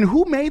real? And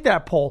who made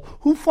that poll?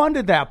 Who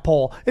funded that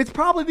poll? It's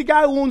probably the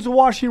guy who owns the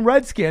Washington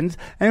Redskins,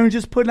 and we're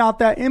just putting out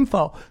that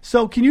info.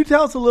 So can you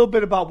tell us a little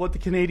bit about what the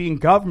Canadian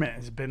government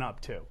has been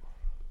up to?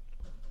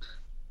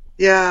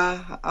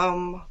 Yeah,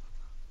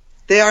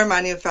 they are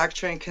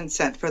manufacturing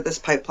consent for this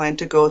pipeline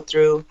to go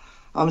through.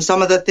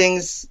 Some of the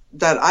things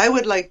that I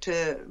would like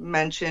to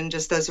mention,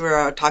 just as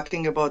we're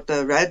talking about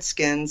the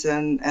Redskins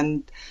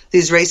and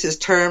these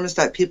racist terms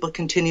that people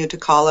continue to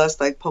call us,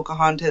 like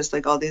Pocahontas,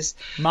 like all these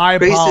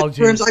racist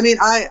terms. I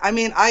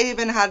mean, I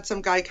even had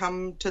some guy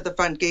come to the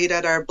front gate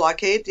at our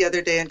blockade the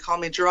other day and call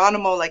me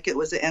Geronimo like it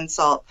was an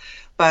insult.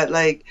 But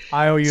like,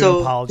 I owe you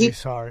an apology.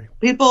 Sorry.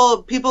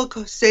 People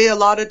say a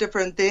lot of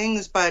different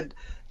things, but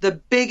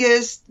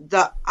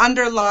the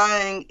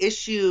underlying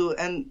issue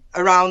and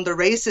around the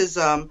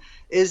racism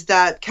is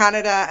that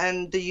Canada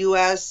and the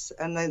U.S.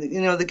 and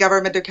the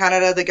government of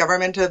Canada, the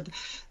government of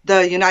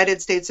the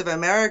United States of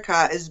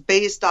America is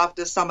based off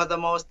of some of the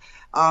most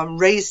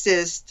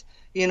racist,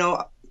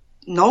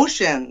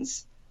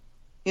 notions,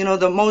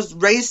 the most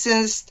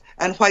racist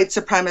and white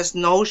supremacist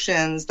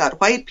notions that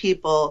white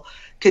people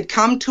could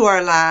come to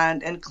our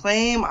land and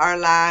claim our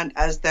land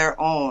as their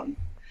own.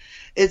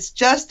 It's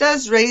just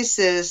as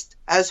racist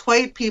as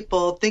white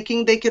people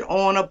thinking they could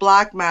own a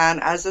black man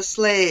as a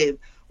slave.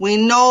 We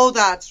know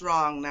that's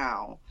wrong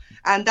now.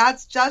 And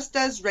that's just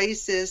as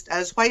racist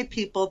as white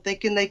people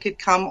thinking they could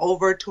come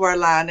over to our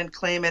land and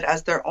claim it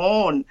as their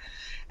own.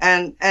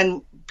 And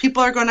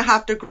people are going to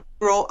have to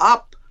grow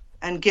up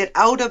and get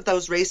out of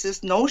those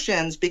racist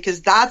notions,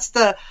 because that's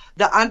the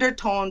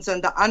undertones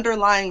and the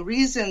underlying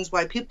reasons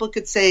why people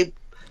could say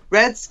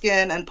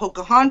Redskin and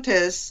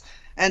Pocahontas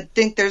and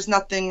think there's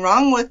nothing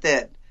wrong with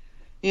it.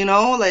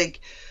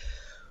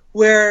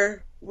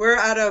 We're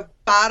at a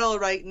battle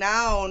right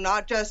now,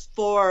 not just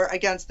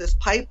against this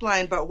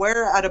pipeline, but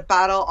we're at a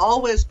battle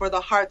always for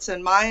the hearts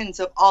and minds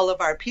of all of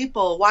our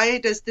people. Why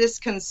does this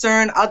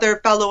concern other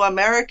fellow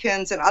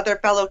Americans and other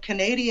fellow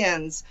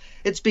Canadians?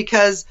 It's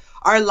because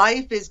our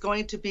life is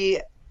going to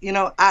be,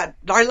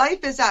 our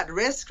life is at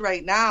risk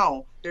right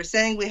now. They're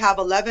saying we have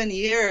 11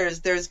 years.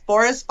 There's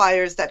forest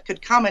fires that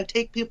could come and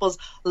take people's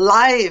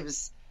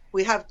lives.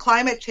 We have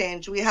climate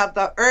change. We have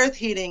the earth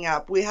heating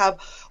up. We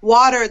have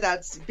water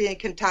that's being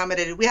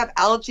contaminated. We have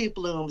algae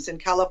blooms in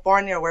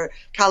California where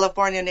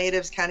California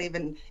natives can't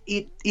even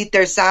eat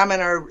their salmon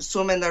or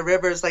swim in the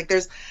rivers. Like,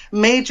 there's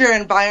major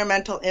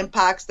environmental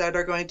impacts that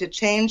are going to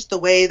change the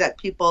way that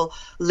people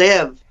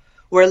live.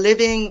 We're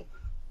living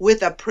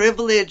with a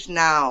privilege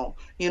now.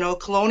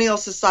 Colonial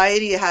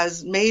society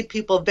has made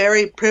people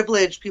very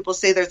privileged. People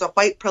say there's a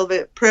white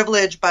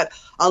privilege, but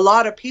a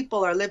lot of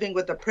people are living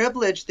with a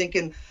privilege,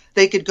 thinking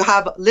they could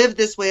live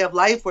this way of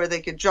life where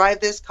they could drive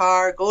this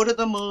car, go to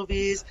the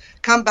movies,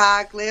 come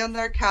back, lay on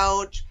their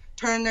couch,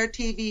 turn their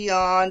TV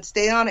on,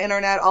 stay on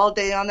internet all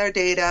day on their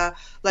data,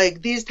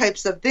 like these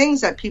types of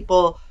things that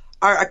people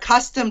are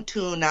accustomed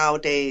to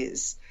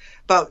nowadays.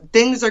 But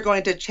things are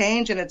going to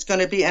change, and it's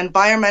going to be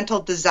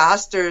environmental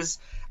disasters,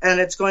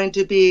 and it's going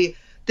to be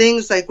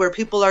things like where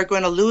people are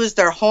going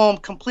to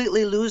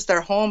completely lose their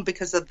home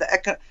because of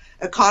the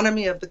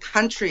economy of the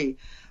country.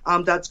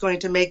 That's going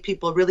to make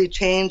people really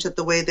change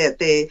the way that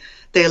they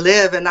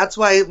live. And that's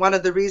why one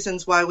of the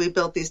reasons why we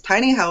built these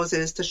tiny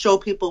houses, to show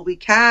people we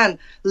can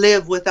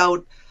live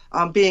without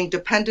being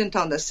dependent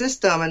on the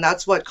system. And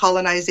that's what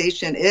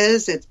colonization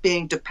is. It's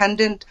being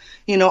dependent,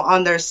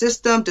 on their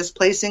system,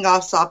 displacing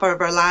us off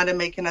of our land and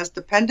making us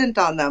dependent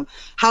on them.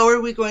 How are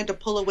we going to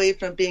pull away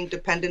from being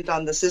dependent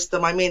on the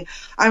system? I mean,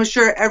 I'm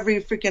sure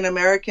every freaking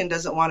American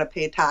doesn't want to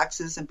pay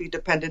taxes and be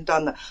dependent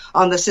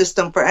on the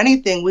system for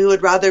anything. We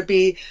would rather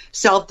be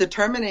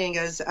self-determining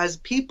as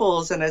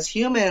peoples and as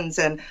humans,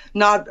 and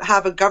not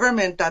have a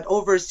government that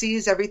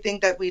oversees everything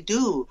that we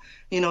do.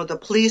 The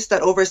police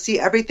that oversee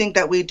everything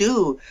that we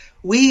do.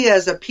 we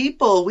as a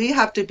people, we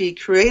have to be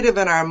creative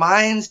in our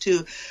minds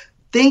to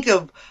think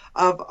of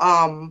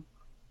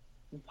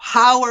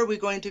how are we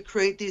going to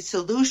create these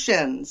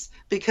solutions,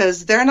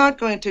 because they're not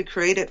going to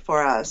create it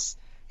for us.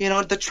 You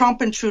know, the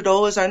Trump and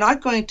Trudeau's are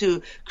not going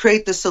to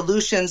create the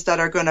solutions that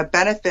are going to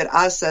benefit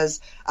us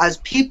as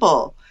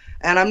people.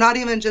 And I'm not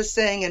even just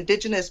saying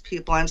Indigenous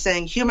people. I'm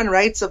saying human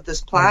rights of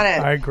this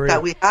planet I agree.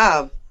 that we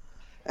have.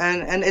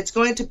 And it's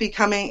going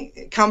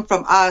to come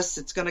from us.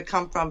 It's going to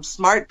come from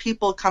smart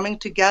people coming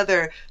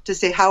together to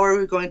say, how are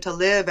we going to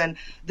live? And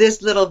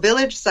this little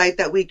village site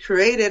that we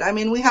created, I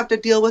mean, we have to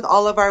deal with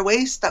all of our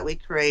waste that we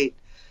create.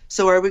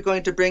 So are we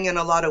going to bring in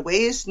a lot of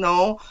waste?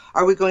 No.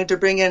 Are we going to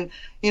bring in,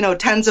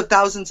 tens of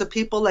thousands of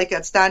people like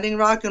at Standing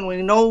Rock? And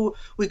we know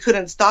we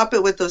couldn't stop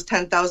it with those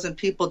 10,000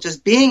 people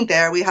just being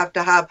there. We have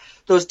to have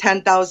those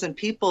 10,000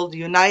 people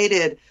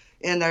united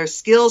in their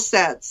skill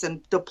sets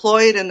and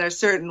deployed in their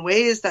certain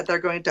ways that they're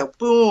going to,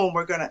 boom,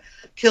 we're going to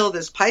kill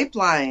this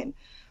pipeline.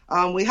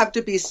 We have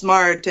to be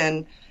smart,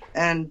 and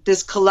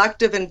this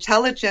collective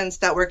intelligence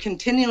that we're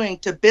continuing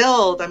to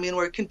build. I mean,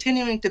 we're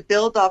continuing to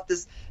build off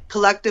this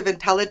collective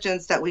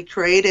intelligence that we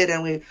created,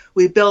 and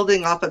we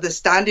building off of the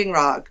Standing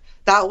Rock.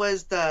 That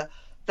was the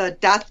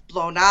death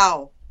blow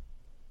now.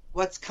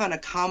 What's going to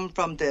come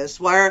from this?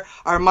 Where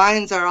our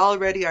minds are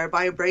already, our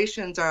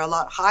vibrations are a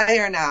lot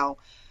higher now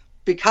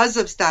because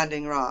of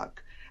Standing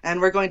Rock.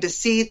 And we're going to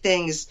see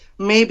things.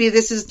 Maybe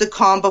this is the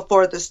calm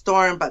before the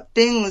storm, but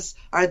things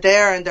are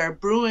there and they're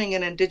brewing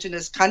in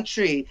Indigenous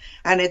country,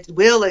 and it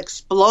will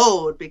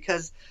explode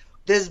because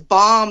this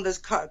bomb, this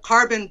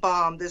carbon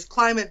bomb, this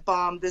climate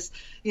bomb, this,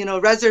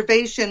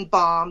 reservation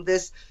bomb,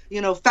 this,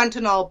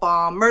 fentanyl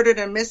bomb, murdered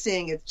and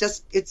missing.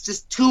 It's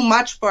just too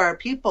much for our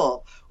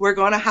people. We're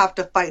going to have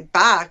to fight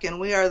back, and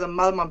we are the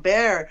mama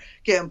bear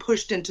getting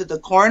pushed into the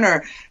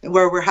corner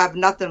where we have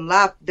nothing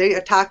left. They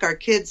attack our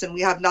kids and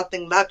we have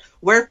nothing left.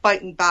 We're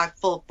fighting back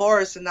full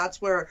force, and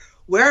that's where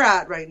we're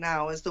at right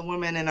now as the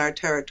women in our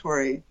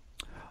territory.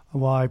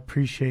 Well, I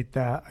appreciate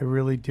that. I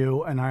really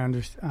do. And I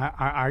understand.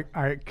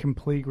 I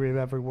completely agree with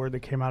every word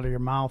that came out of your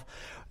mouth.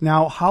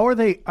 Now, how are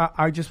they?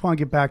 I just want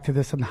to get back to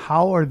this. And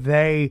how are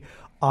they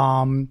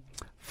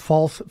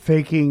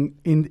faking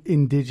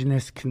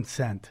Indigenous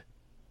consent?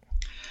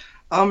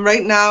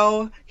 Right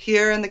now,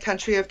 here in the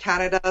country of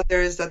Canada,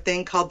 there's a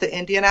thing called the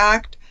Indian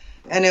Act.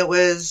 And it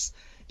was,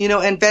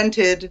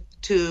 invented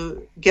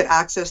to get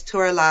access to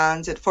our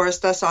lands. It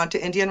forced us onto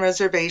Indian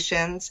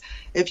reservations.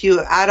 If you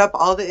add up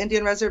all the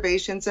Indian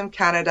reservations in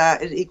Canada,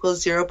 it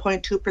equals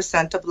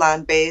 0.2% of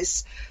land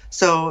base.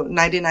 So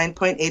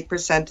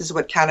 99.8% is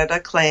what Canada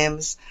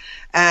claims.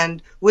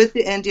 And with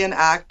the Indian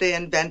Act, they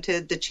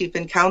invented the chief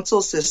and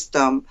council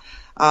system,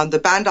 the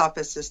band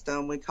office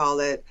system, we call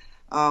it,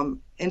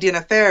 Indian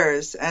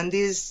Affairs. And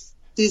these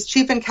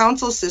chief and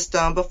council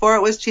system, before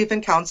it was chief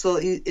and council,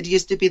 it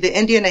used to be the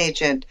Indian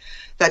agent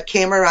that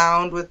came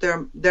around with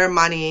their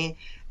money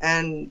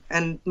and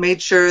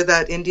made sure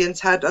that Indians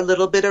had a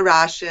little bit of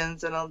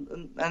rations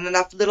and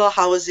enough little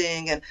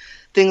housing and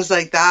things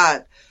like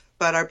that.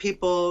 But our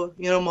people,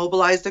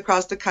 mobilized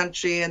across the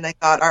country, and they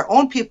got our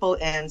own people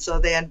in. So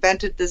they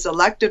invented this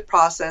elected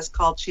process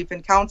called chief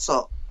and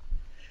council.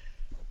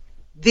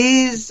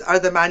 These are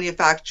the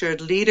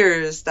manufactured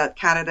leaders that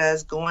Canada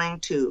is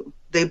going to.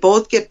 They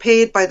both get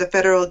paid by the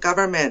federal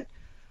government.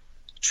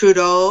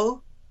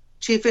 Trudeau,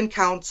 chief and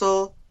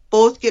council,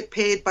 both get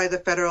paid by the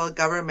federal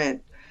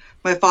government.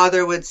 My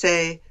father would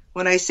say,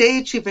 when I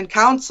say chief and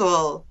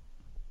council,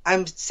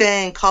 I'm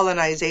saying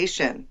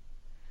colonization.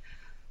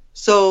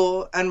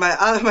 So, and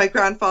my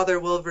grandfather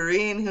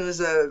Wolverine,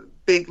 who's a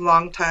big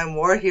longtime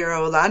war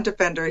hero, land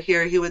defender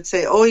here, he would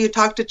say, oh, you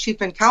talk to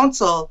chief and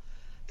council,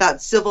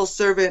 that civil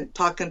servant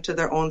talking to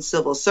their own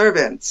civil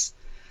servants.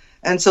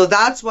 And so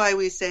that's why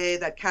we say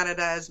that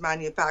Canada is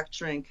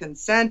manufacturing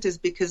consent, is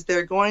because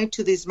they're going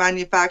to these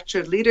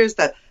manufactured leaders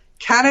that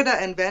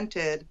Canada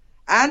invented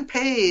and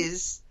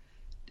pays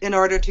in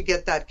order to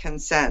get that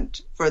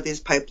consent for these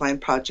pipeline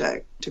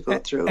projects to go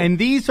through. And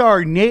these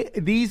are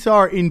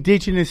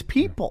Indigenous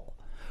people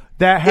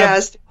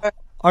that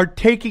are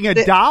taking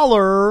a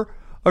dollar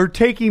or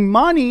taking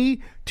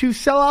money to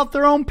sell out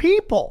their own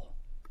people.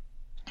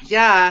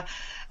 Yeah.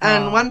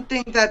 And one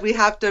thing that we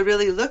have to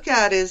really look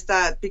at is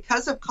that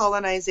because of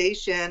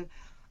colonization,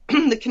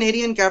 the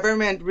Canadian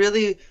government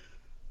really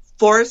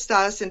forced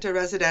us into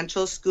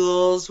residential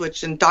schools,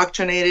 which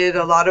indoctrinated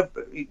a lot of,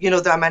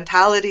 the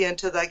mentality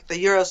into like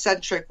the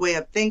Eurocentric way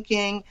of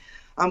thinking.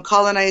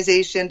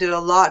 Colonization did a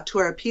lot to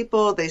our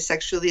people. They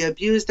sexually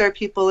abused our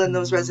people in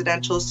those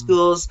residential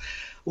schools.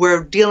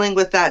 We're dealing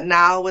with that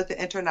now with the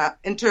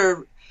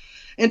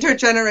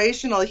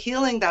intergenerational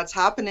healing that's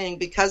happening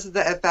because of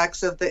the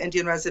effects of the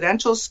Indian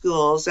residential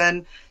schools.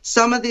 And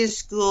some of these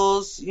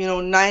schools,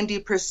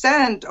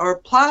 90% or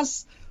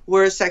plus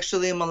were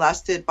sexually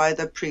molested by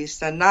the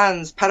priests and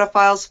nuns.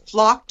 Pedophiles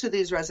flock to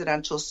these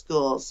residential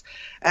schools,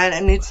 and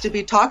it needs to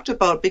be talked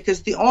about,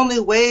 because the only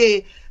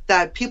way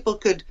that people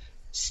could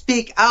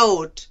speak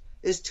out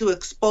is to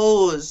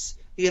expose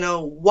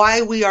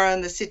why we are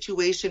in the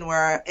situation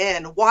we're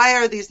in. Why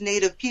are these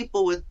native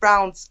people with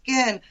brown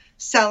skin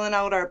selling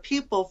out our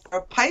people for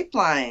a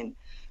pipeline?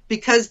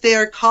 Because they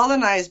are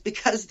colonized,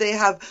 because they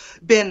have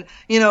been,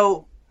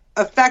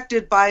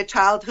 affected by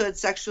childhood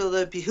sexual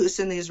abuse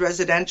in these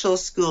residential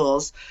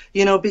schools,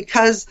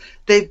 because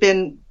they've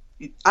been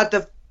at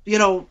the,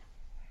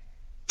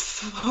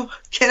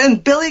 getting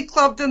billy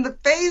clubbed in the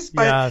face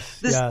by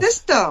the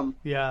system.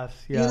 Yes.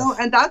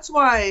 And that's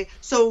why,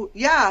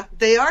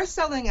 they are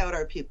selling out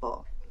our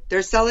people.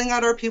 They're selling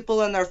out our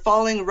people, and they're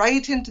falling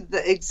right into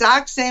the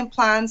exact same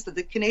plans that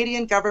the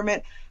Canadian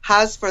government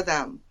has for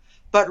them.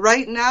 But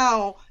right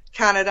now,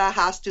 Canada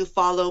has to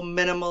follow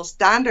minimal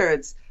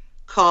standards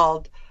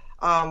called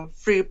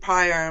free,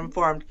 prior,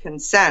 informed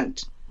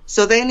consent.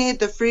 So they need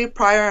the free,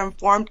 prior,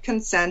 informed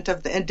consent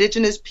of the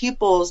Indigenous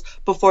peoples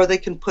before they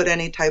can put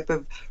any type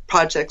of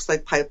projects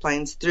like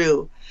pipelines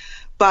through.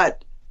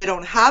 But they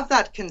don't have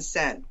that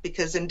consent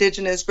because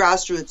Indigenous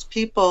grassroots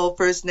people,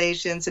 First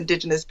Nations,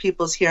 Indigenous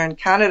peoples here in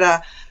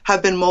Canada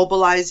have been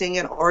mobilizing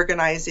and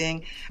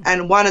organizing.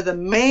 And one of the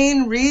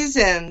main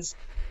reasons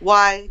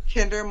why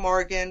Kinder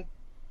Morgan,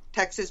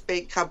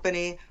 Texas-based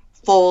company,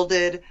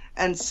 folded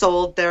and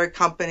sold their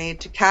company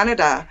to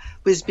Canada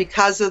was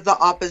because of the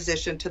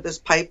opposition to this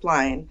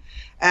pipeline.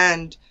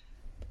 And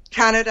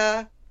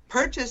Canada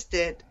purchased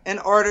it in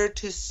order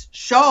to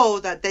show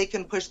that they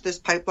can push this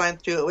pipeline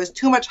through. It was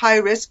too much high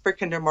risk for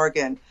Kinder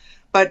Morgan,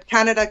 but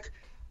Canada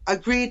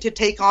agreed to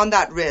take on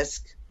that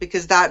risk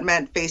because that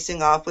meant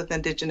facing off with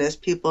Indigenous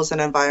peoples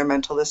and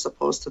environmentalists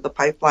opposed to the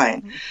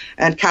pipeline. Mm-hmm.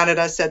 And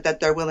Canada said that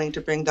they're willing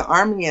to bring the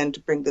army in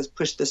to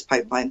push this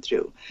pipeline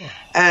through. Oh.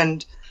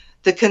 And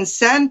the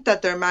consent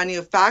that they're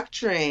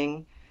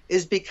manufacturing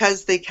is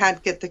because they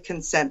can't get the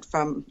consent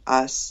from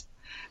us.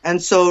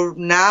 And so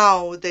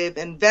now they've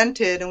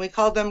invented, and we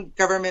call them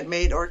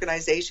government-made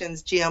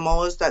organizations,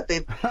 GMOs, that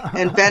they've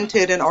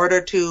invented in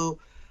order to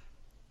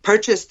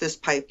purchase this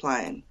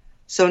pipeline.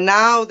 So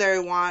now they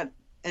want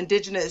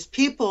Indigenous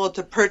people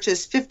to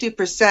purchase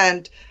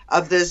 50%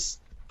 of this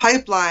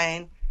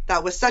pipeline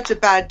that was such a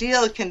bad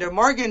deal. Kinder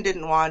Morgan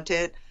didn't want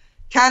it.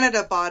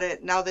 Canada bought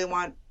it. Now they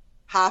want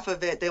half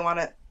of it. They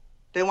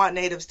want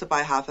natives to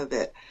buy half of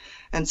it.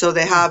 And so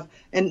they have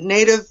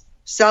native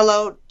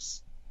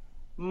sellouts,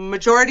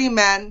 majority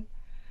men,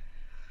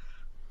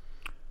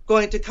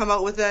 going to come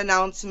out with an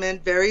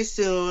announcement very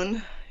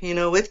soon,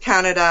 with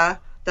Canada,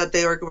 that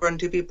they are going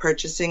to be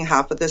purchasing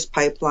half of this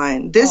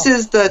pipeline. This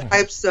is the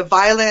types of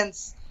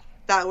violence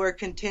that we're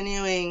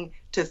continuing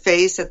to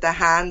face at the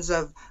hands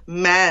of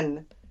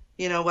men,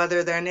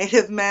 whether they're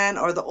Native men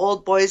or the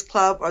Old Boys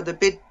Club or the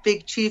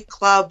Big Chief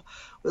Club.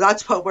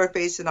 That's what we're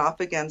facing off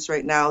against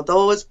right now.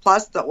 Those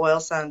plus the oil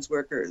sands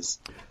workers.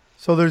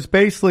 So there's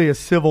basically a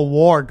civil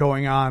war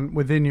going on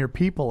within your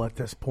people at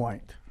this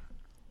point.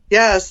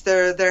 Yes,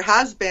 there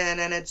has been,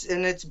 and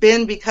it's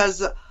been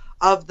because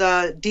of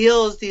the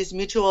deals, these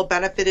mutual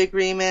benefit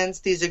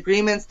agreements, these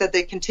agreements that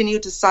they continue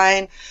to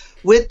sign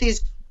with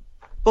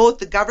both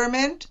the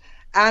government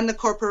and the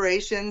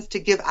corporations to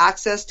give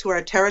access to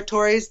our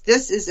territories.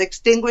 This is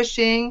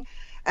extinguishing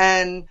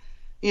and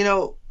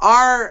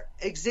our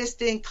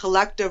existing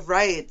collective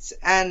rights.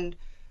 And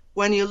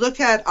when you look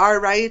at our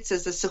rights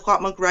as a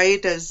Secwepemc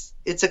right, as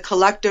it's a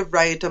collective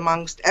right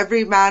amongst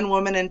every man,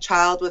 woman, and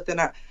child within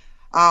our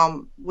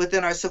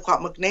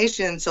Secwepemc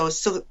nation. So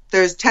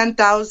there's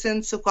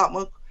 10,000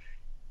 Secwepemc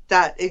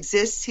that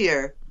exists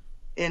here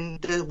in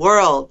the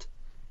world,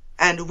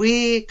 and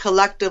we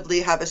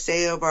collectively have a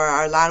say over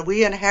our land.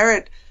 We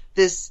inherit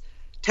this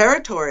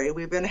territory.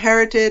 We've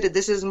inherited.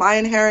 This is my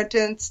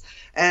inheritance,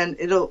 and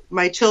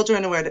my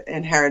children will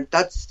inherit.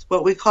 That's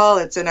what we call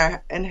it. It's an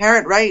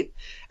inherent right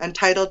and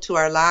title to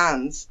our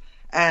lands.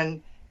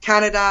 And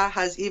Canada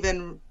has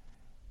even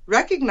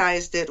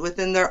recognized it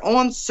within their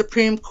own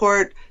Supreme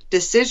Court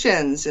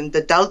decisions, in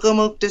the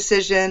Delgamuukw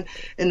decision,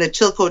 in the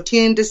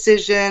Chilcotin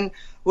decision,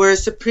 where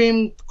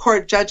Supreme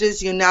Court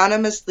judges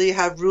unanimously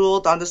have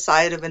ruled on the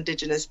side of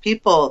Indigenous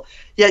people.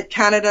 Yet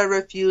Canada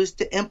refused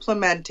to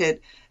implement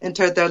it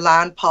into their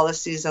land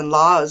policies and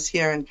laws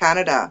here in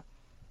Canada.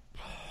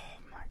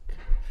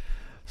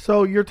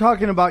 So you're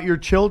talking about your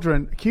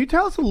children. Can you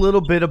tell us a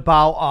little bit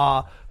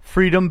about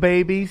Freedom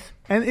Babies?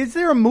 And is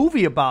there a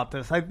movie about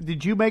this?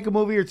 Did you make a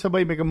movie, or did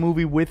somebody make a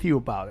movie with you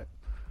about it?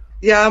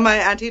 Yeah, my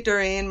auntie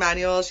Doreen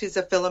Manuel, she's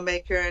a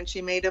filmmaker, and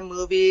she made a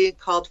movie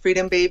called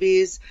Freedom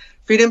Babies.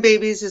 Freedom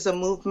Babies is a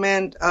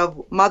movement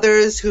of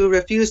mothers who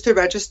refuse to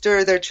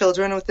register their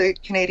children with the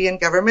Canadian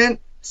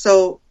government.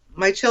 So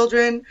my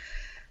children,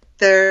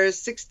 they're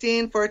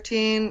 16,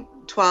 14,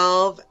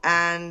 12,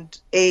 and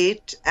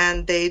 8,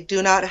 and they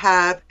do not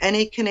have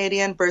any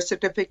Canadian birth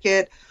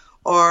certificate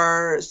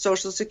or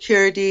social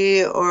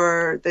security,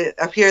 or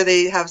up here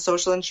they have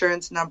social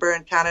insurance number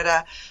in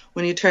Canada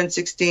when you turn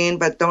 16,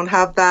 but don't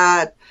have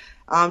that,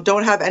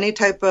 don't have any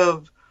type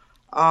of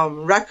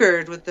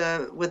record with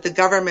the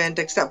government,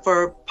 except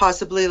for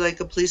possibly like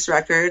a police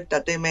record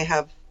that they may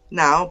have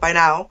by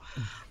now.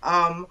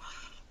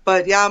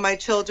 But yeah, my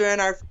children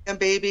are freedom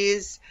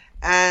babies,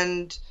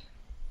 and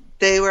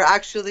They were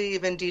actually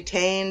even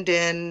detained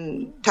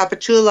in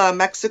Tapachula,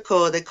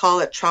 Mexico. They call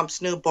it Trump's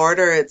new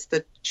border. It's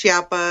the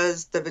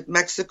Chiapas, the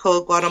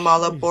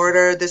Mexico-Guatemala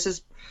border. This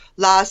is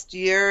last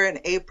year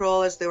in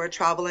April as they were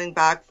traveling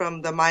back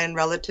from the Mayan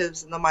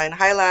relatives in the Mayan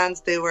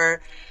highlands. They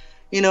were,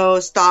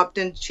 stopped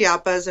in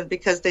Chiapas, and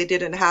because they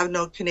didn't have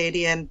no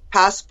Canadian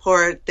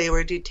passport, they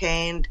were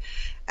detained.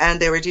 And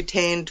they were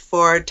detained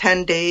for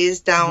 10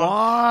 days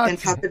down in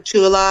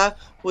Tapachula,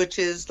 which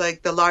is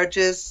like the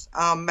largest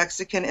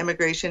Mexican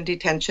immigration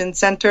detention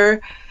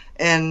center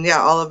in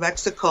all of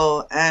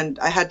Mexico. And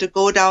I had to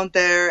go down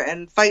there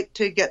and fight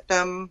to get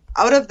them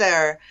out of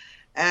there.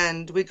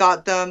 And we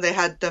got them. They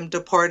had them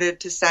deported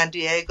to San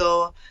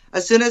Diego.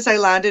 As soon as I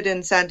landed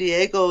in San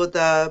Diego,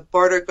 the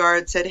border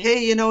guard said,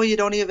 "Hey, you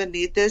don't even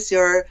need this.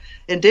 You're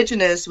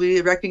Indigenous. We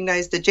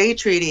recognize the Jay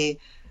Treaty."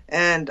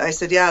 And I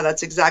said, yeah,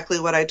 that's exactly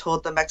what I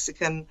told the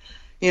Mexican,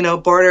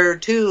 border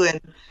too. And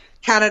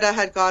Canada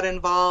had got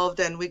involved,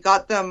 and we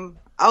got them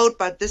out.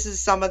 But this is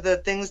some of the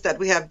things that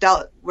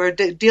we're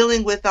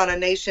dealing with on a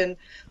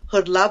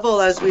nationhood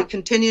level as we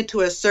continue to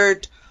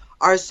assert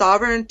our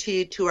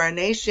sovereignty to our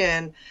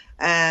nation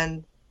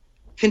and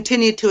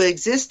continue to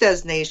exist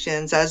as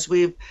nations, as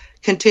we've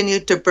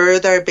continued to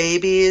birth our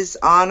babies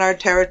on our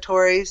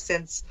territory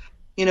since,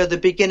 the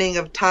beginning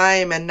of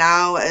time. And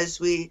now as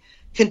we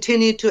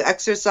continue to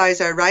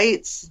exercise our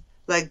rights,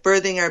 like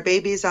birthing our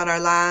babies on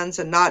our lands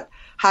and not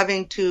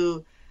having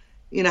to,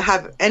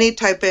 have any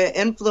type of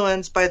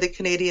influence by the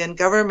Canadian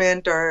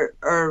government or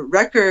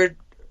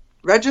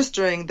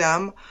registering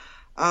them,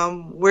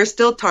 we're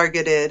still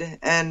targeted.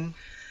 And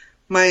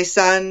my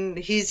son,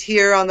 he's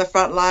here on the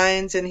front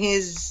lines, and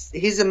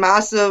he's a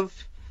massive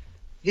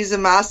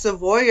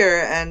warrior,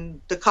 and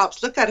the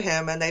cops look at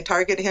him and they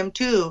target him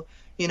too,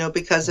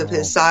 because of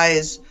his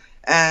size.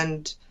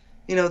 And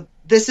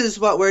this is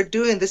what we're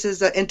doing. This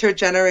is an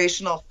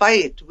intergenerational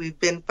fight. We've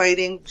been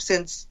fighting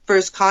since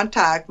first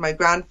contact. My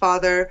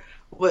grandfather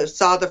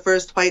saw the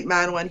first white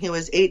man when he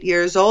was 8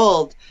 years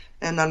old.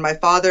 And then my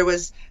father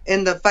was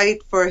in the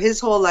fight for his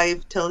whole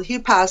life till he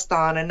passed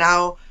on. And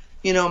now,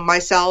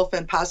 myself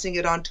and passing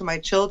it on to my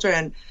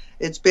children.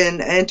 It's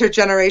been an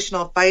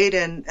intergenerational fight,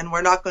 and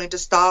we're not going to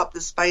stop.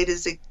 This fight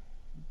is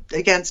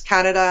against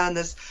Canada and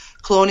this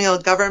colonial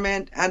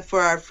government and for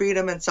our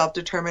freedom and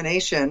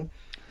self-determination.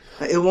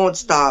 It won't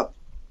stop.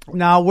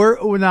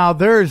 Now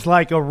there's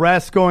like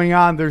arrests going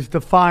on. There's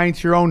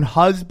Defiance. Your own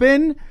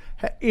husband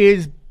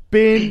is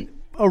been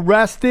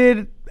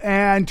arrested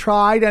and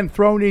tried and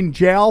thrown in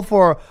jail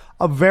for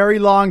a very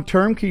long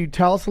term. Can you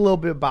tell us a little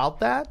bit about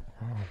that?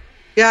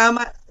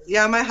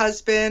 Yeah, my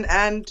husband,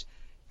 and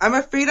I'm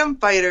a freedom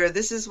fighter.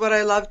 This is what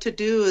I love to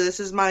do. This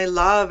is my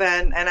love,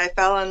 and I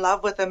fell in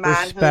love with a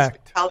man who's been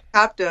held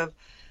captive,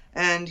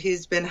 and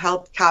he's been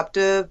held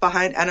captive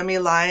behind enemy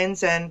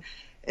lines, and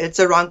it's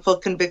a wrongful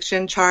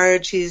conviction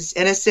charge. He's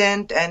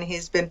innocent, and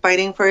he's been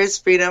fighting for his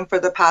freedom for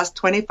the past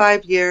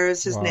 25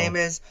 years. His name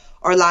is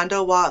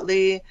Orlando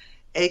Watley,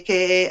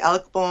 a.k.a.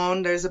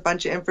 Elkbone. There's a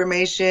bunch of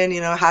information,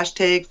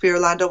 hashtag Free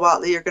Orlando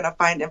Watley. You're going to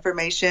find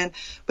information.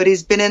 But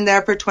he's been in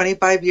there for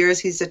 25 years.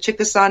 He's a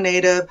Chickasaw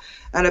Native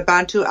and a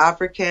Bantu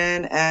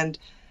African. And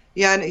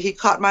he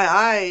caught my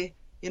eye.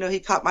 He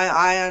caught my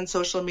eye on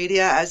social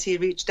media as he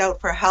reached out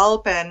for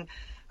help. And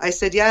I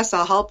said, yes,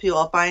 I'll help you.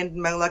 I'll find a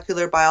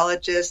molecular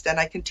biologist. And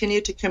I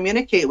continued to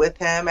communicate with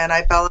him, and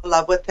I fell in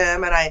love with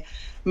him, and I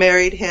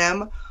married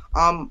him.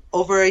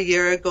 Over a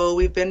year ago,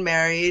 we've been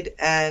married,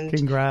 and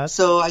congrats.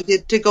 So I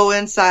get to go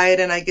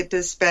inside, and I get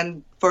to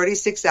spend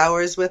 46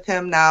 hours with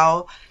him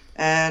now,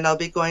 and I'll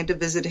be going to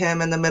visit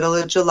him in the middle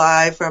of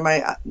July for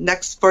my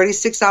next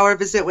 46-hour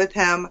visit with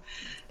him,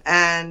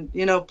 and,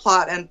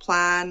 plot and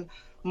plan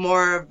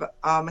more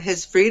of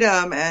his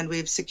freedom. And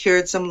we've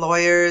secured some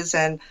lawyers,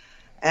 and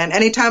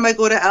anytime I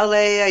go to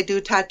LA, I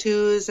do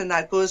tattoos, and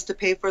that goes to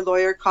pay for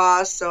lawyer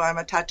costs. So I'm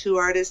a tattoo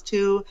artist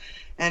too,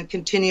 and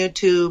continue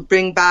to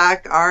bring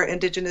back our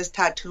Indigenous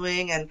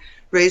tattooing and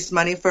raise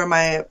money for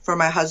my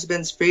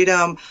husband's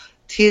freedom.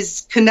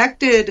 He's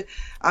connected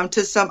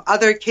to some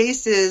other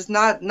cases,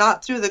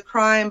 not through the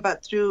crime,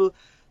 but through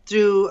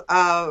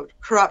a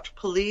corrupt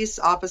police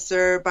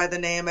officer by the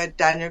name of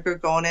Daniel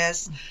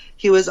Gorgonis.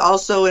 He was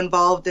also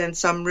involved in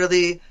some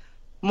really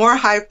more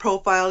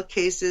high-profile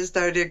cases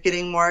that are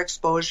getting more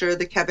exposure.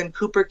 The Kevin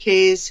Cooper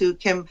case, who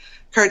Kim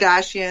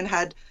Kardashian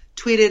had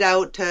tweeted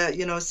out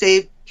to,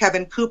 save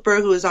Kevin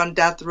Cooper, who is on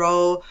death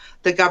row.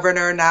 The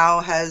governor now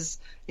has,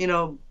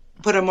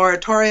 put a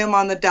moratorium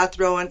on the death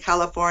row in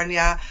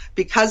California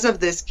because of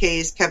this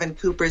case, Kevin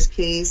Cooper's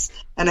case,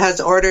 and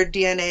has ordered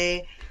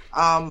DNA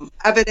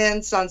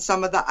evidence on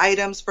some of the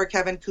items for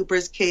Kevin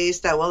Cooper's case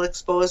that will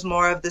expose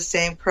more of the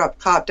same corrupt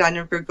cop,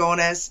 Daniel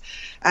Gorgonis.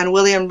 And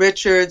William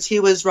Richards,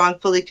 he was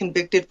wrongfully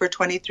convicted for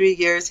 23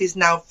 years. He's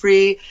now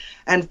free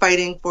and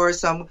fighting for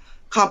some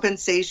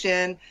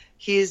compensation.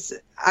 He's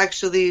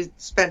actually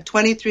spent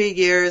 23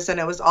 years, and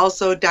it was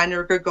also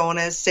Daniel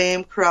Gorgonis,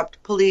 same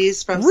corrupt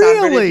police from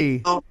San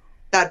Bernardino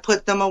that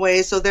put them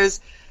away. So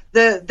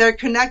they're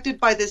connected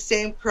by the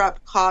same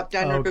corrupt cop,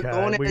 Daniel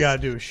Gorgonis. We got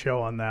to do a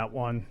show on that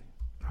one.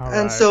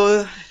 And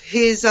so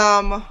he's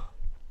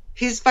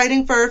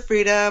fighting for our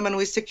freedom, and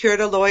we secured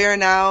a lawyer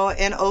now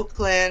in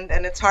Oakland,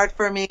 and it's hard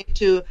for me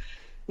to,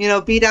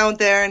 be down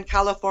there in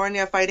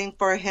California fighting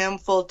for him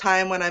full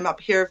time when I'm up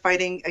here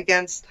fighting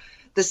against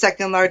the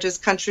second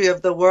largest country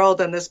of the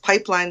world and this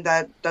pipeline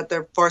that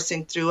they're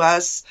forcing through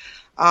us.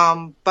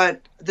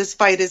 But this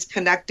fight is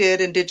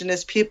connected.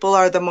 Indigenous people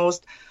are the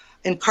most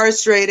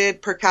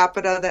incarcerated per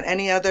capita than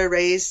any other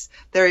race.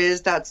 There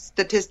is that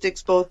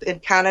statistics both in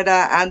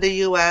Canada and the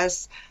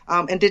U.S.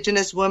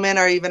 Indigenous women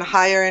are even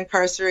higher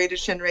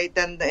incarceration rate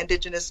than the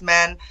Indigenous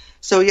men.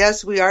 So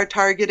yes, we are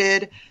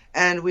targeted,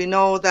 and we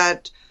know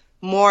that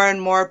more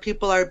and more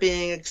people are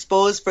being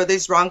exposed for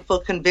these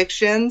wrongful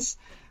convictions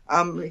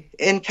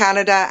in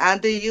Canada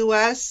and the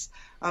U.S.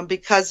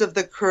 Because of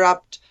the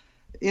corrupt,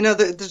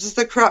 just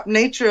the corrupt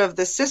nature of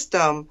the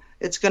system.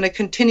 It's going to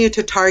continue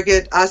to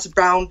target us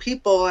brown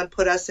people and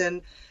put us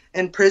in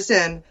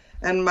prison.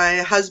 And my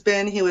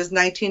husband, he was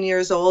 19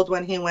 years old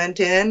when he went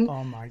in.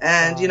 Oh my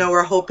God. And,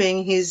 we're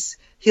hoping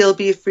he'll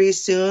be free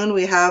soon.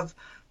 We have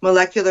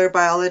molecular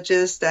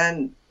biologists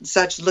and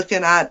such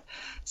looking at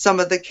some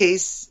of the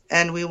case,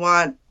 and we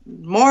want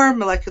more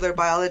molecular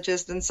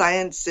biologists and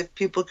science. If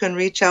people can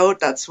reach out,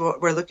 that's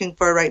what we're looking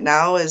for right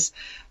now is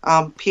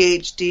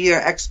PhD or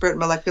expert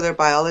molecular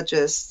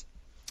biologists.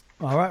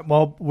 All right.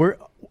 Well,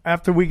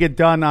 after we get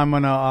done, I'm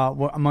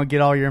gonna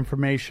get all your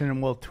information,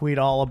 and we'll tweet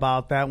all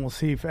about that. And we'll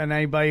see if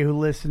anybody who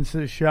listens to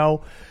the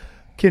show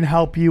can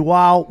help you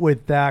out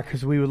with that,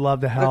 because we would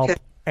love to help. Okay.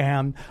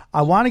 And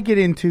I want to get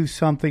into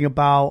something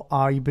about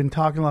you've been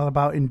talking a lot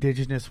about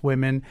Indigenous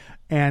women,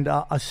 and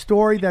a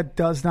story that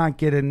does not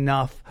get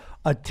enough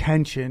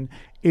attention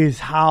is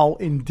how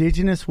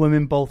Indigenous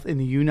women, both in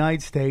the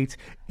United States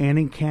and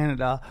in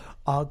Canada,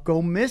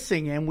 go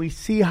missing. And we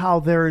see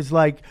how there is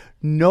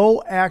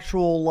no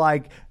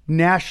actual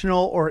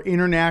national or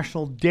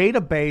international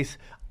database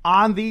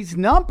on these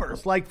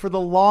numbers. For the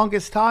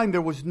longest time,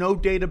 there was no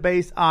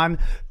database on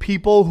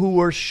people who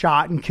were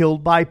shot and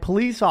killed by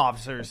police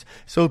officers.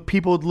 So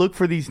people would look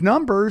for these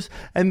numbers,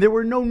 and there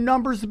were no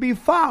numbers to be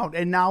found.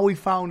 And now we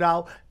found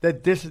out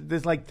that this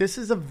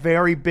is a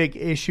very big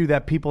issue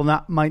that people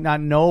might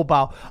not know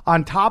about,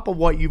 on top of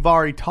what you've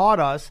already taught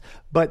us.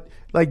 But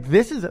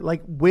this is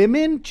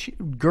women,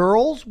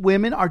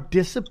 women are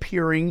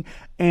disappearing,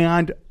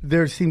 and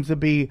there seems to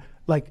be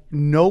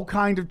no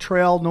kind of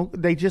trail. No,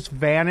 they just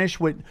vanish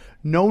with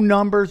no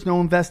numbers,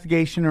 no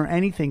investigation or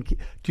anything.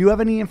 Do you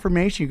have any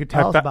information you could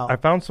tell us about? I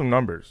found some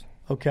numbers.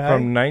 Okay.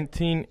 From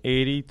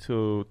 1980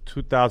 to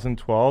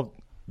 2012,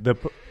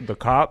 the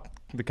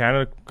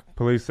Canada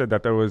police said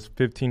that there was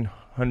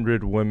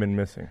 1,500 women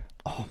missing.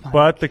 Oh my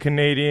but the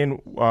Canadian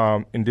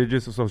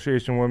Indigenous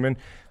Association women,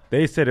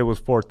 they said it was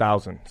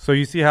 4,000. So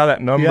you see how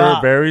that number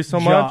varies so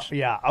much?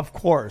 Yeah, of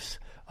course.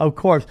 Of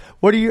course.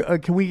 What are you?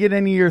 Can we get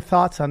any of your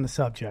thoughts on the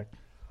subject?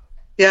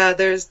 Yeah,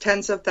 there's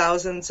tens of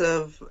thousands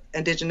of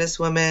Indigenous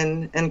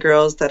women and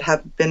girls that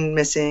have been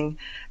missing,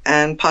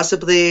 and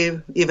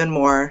possibly even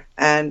more.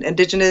 And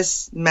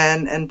Indigenous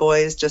men and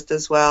boys just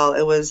as well.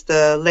 It was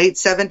the late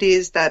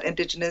 70s that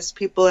Indigenous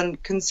people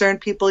and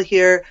concerned people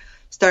here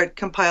start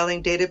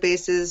compiling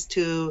databases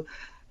to,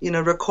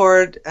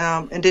 record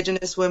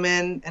Indigenous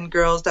women and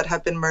girls that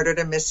have been murdered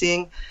and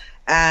missing.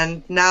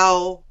 And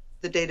now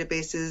the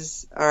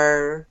databases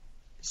are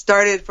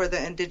started for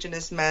the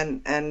Indigenous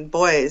men and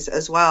boys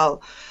as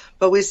well.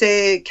 But we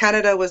say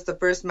Canada was the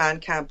first man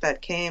camp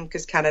that came,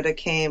 because Canada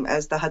came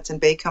as the Hudson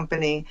Bay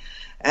Company,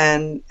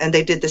 and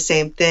they did the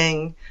same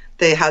thing.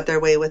 They had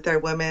their way with their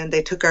women.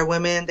 They took our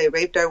women. They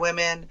raped our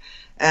women.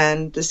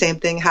 And the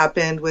same thing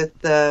happened with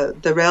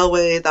the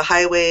railway, the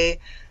highway.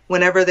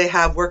 Whenever they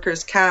have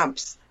workers'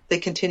 camps, they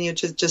continue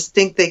to just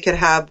think they could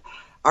have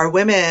our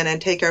women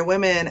and take our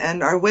women.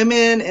 And our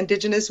women,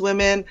 Indigenous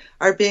women,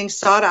 are being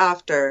sought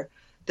after.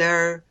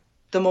 They're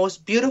the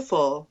most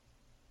beautiful.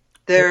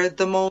 They're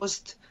the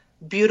most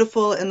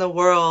beautiful in the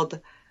world.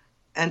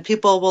 And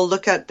people will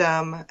look at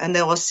them and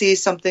they will see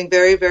something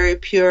very, very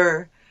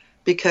pure,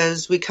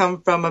 because we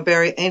come from a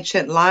very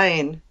ancient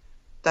line.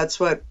 That's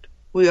what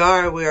we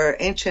are. We are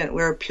ancient.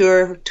 We are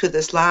pure to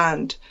this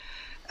land.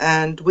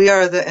 And we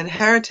are the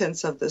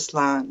inheritance of this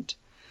land.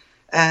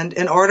 And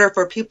in order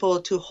for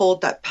people to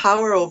hold that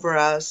power over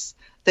us,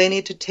 they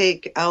need to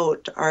take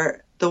out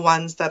the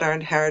ones that are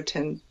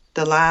inheriting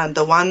the land,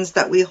 the ones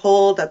that we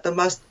hold at the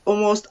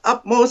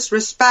utmost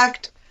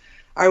respect,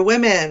 are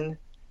women.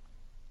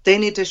 They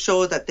need to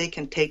show that they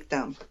can take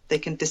them, they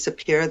can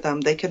disappear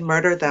them, they can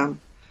murder them.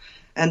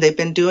 And they've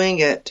been doing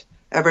it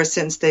ever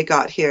since they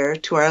got here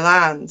to our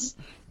lands.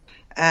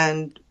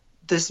 And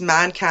this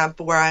man camp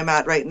where I'm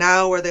at right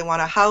now, where they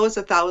want to house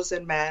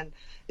 1,000 men,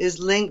 is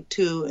linked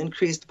to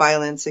increased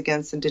violence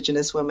against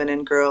Indigenous women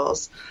and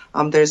girls.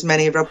 There's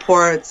many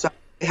reports.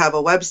 We have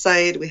a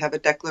website. We have a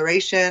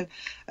declaration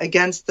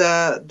against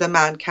the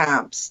man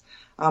camps.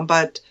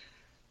 But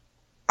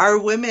our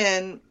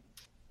women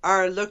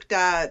are looked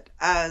at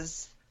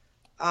as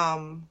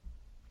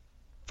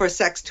for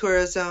sex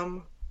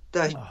tourism,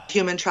 the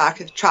human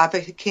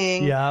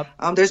trafficking. Yep.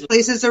 There's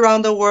places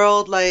around the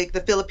world like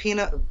the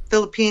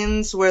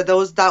Philippines where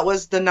that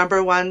was the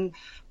number one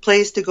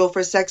place to go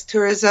for sex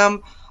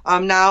tourism.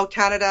 Now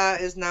Canada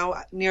is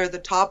now near the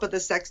top of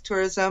the sex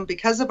tourism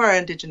because of our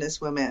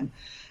Indigenous women.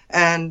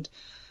 And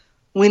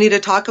we need to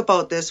talk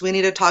about this. We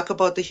need to talk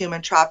about the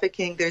human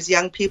trafficking. There's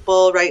young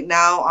people right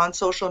now on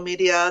social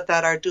media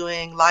that are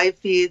doing live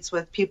feeds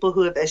with people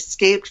who have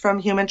escaped from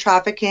human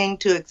trafficking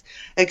to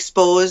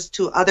expose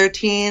to other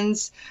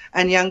teens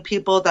and young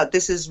people that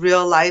this is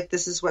real life.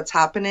 This is what's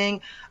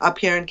happening up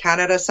here in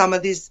Canada. Some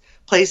of these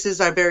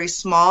places are very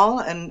small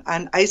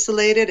and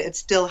isolated. It's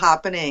still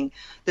happening.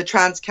 The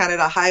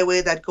Trans-Canada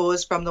Highway that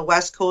goes from the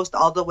West Coast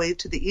all the way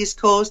to the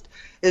East Coast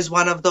is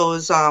one of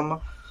those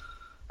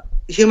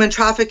human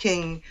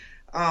trafficking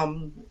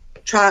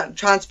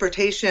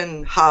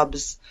transportation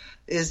hubs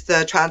is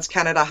the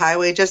Trans-Canada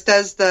Highway, just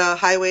as the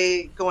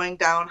highway going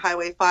down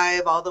Highway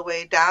 5 all the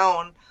way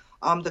down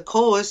the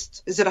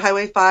coast. Is it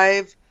Highway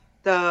 5?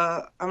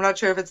 I'm not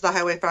sure if it's the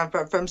Highway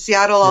from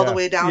Seattle all the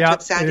way down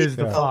to San Diego. It is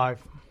the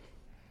 5.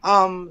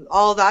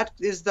 All that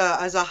is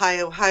as a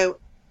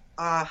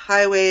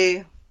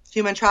highway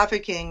human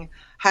trafficking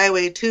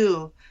highway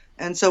too.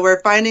 And so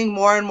we're finding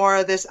more and more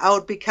of this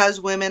out because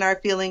women are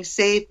feeling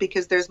safe,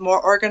 because there's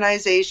more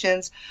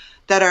organizations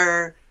that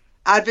are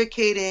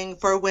advocating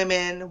for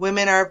women.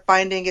 Women are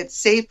finding it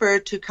safer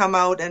to come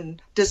out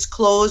and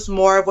disclose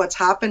more of what's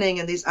happening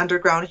in these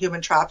underground human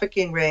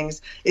trafficking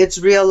rings. It's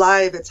real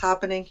life. It's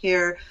happening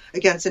here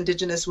against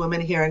Indigenous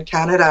women here in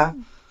Canada.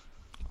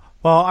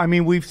 Well, I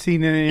mean, we've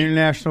seen in an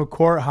international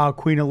court how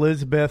Queen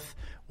Elizabeth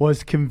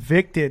was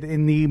convicted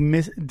in the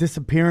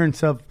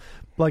disappearance of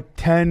like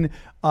 10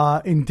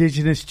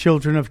 Indigenous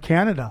children of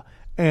Canada,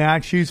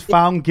 and she was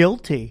found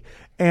guilty.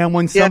 And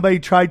when somebody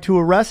tried to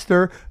arrest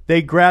her,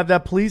 they grabbed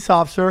that police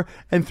officer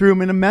and threw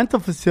him in a mental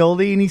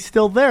facility, and he's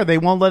still there. They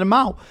won't let him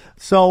out.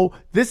 So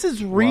this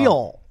is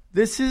real. Wow.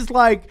 This is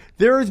like,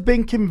 there has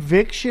been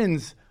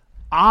convictions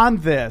on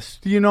this,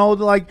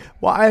 like,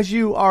 well, as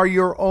you are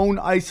your own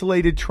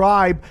isolated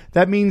tribe,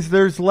 that means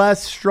there's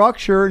less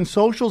structure and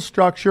social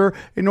structure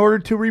in order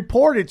to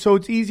report it. So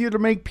it's easier to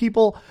make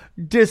people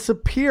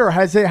disappear.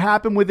 Has it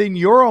happened within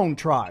your own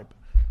tribe?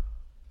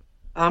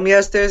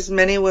 Yes, there's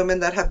many women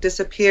that have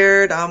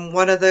disappeared.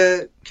 One of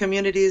the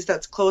communities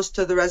that's close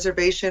to the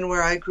reservation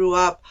where I grew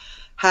up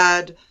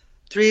had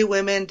 3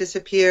 women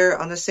disappear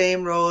on the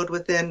same road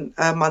within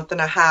a month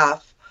and a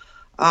half.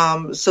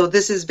 So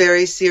this is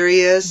very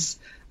serious.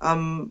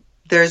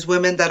 There's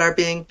women that are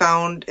being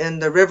found in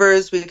the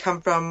rivers. We come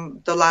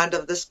from the land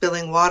of the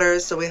spilling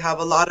waters, so we have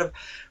a lot of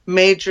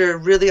major,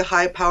 really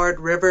high-powered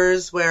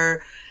rivers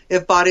where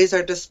if bodies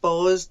are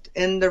disposed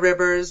in the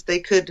rivers, they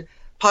could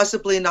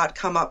possibly not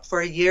come up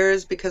for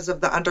years because of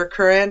the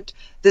undercurrent.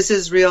 This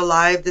is real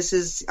life.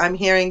 I'm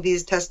hearing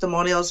these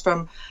testimonials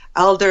from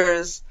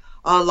elders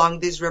along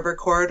these river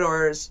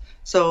corridors.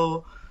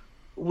 So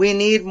we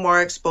need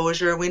more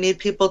exposure. We need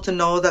people to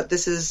know that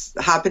this is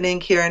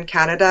happening here in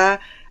Canada.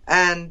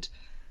 And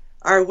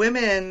our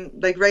women,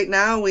 like right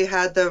now, we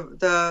had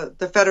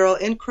the federal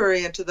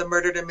inquiry into the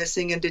murdered and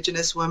missing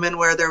Indigenous women,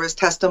 where there was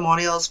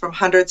testimonials from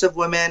hundreds of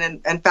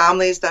women and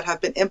families that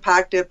have been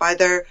impacted by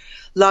their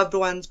loved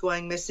ones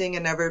going missing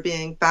and never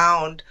being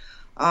found.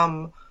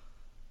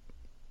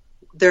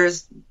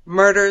 There's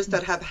murders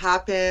that have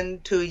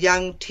happened to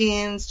young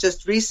teens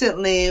just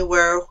recently,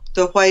 where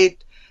the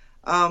white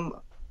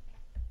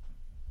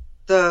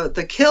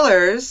the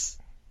killers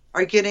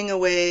are getting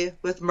away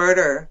with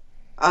murder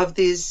of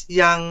these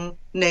young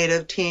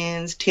Native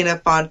teens. Tina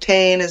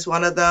Fontaine is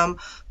one of them,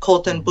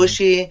 Colton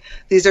Bushy.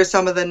 These are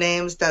some of the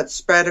names that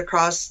spread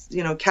across,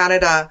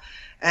 Canada,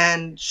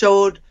 and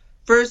showed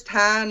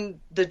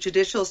firsthand the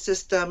judicial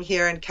system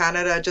here in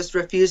Canada just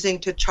refusing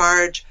to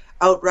charge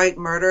outright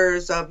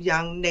murders of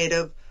young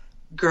Native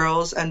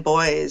girls and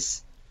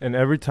boys. And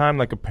every time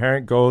like a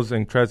parent goes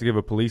and tries to give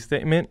a police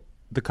statement,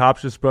 the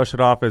cops just brush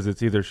it off as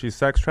it's either she's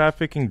sex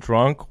trafficking,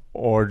 drunk,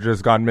 or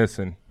just gone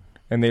missing.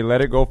 And they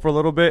let it go for a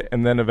little bit,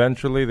 and then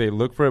eventually they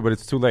look for it, but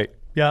it's too late.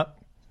 Yep.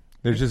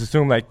 They just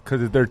assume,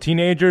 because they're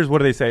teenagers, what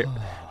do they say?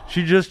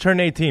 She just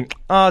turned 18.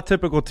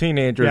 Typical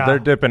teenagers. Yeah. They're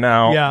dipping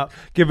out. Yeah.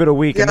 Give it a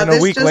week. Yeah, and then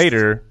a week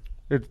later,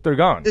 they're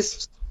gone.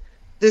 This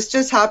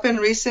just happened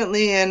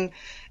recently in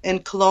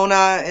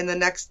Kelowna, in the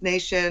next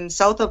nation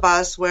south of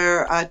us,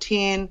 where a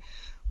teen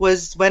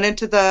went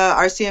into the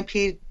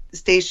RCMP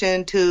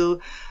station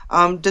to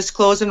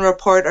disclose and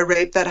report a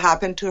rape that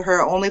happened to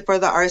her, only for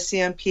the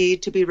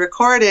RCMP to be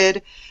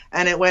recorded,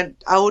 and it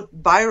went out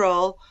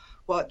viral.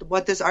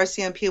 What this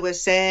RCMP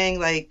was saying,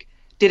 like,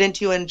 didn't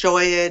you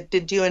enjoy it?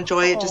 Did you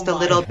enjoy it just a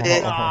little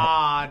bit?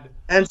 God.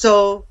 And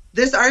so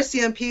this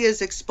RCMP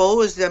is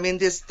exposed. I mean,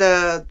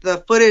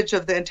 the footage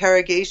of the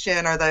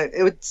interrogation,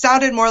 it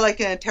sounded more like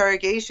an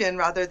interrogation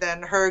rather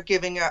than her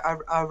giving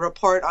a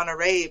report on a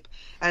rape.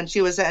 And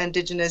she was an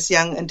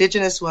young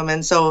Indigenous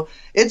woman. So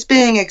it's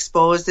being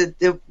exposed.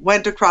 It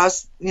went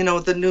across,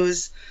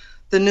 the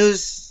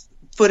news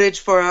footage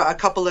for a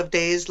couple of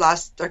days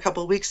a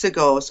couple of weeks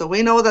ago. So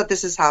we know that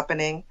this is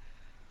happening.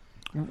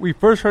 We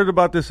first heard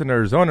about this in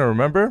Arizona,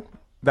 remember?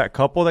 That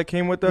couple that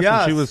came with us,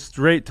 Yes. and she was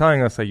straight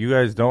telling us, like, you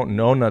guys don't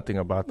know nothing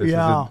about this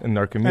Yeah. in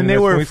our community. And they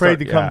That's were when we afraid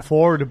start- to come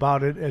forward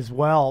about it as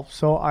well.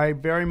 So I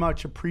very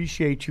much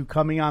appreciate you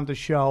coming on the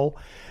show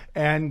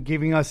and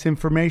giving us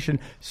information.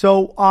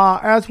 So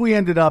as we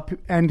end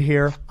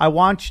here, I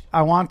want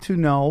to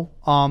know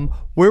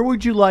where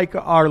would you like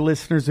our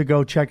listeners to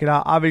go check it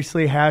out?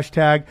 Obviously,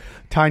 hashtag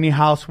Tiny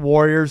House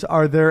Warriors.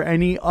 Are there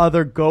any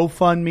other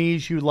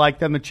GoFundMe's you'd like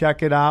them to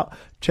check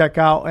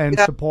out and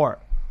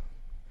support?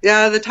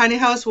 Yeah, the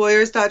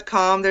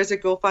tinyhousewarriors.com. There's a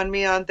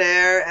GoFundMe on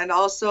there. And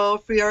also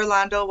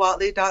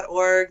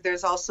freeorlandowatley.org.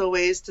 There's also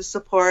ways to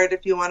support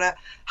if you want to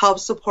help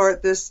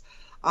support this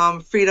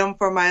freedom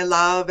for my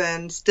love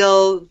and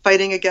still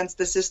fighting against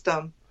the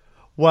system.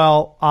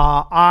 Well,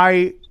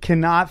 I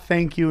cannot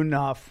thank you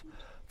enough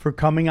for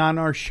coming on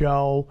our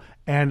show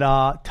and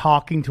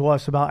talking to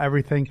us about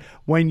everything.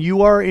 When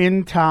you are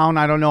in town,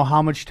 I don't know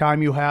how much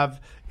time you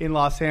have in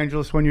Los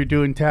Angeles when you're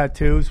doing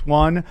tattoos.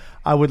 One,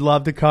 I would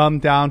love to come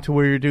down to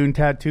where you're doing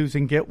tattoos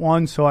and get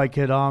one so I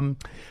could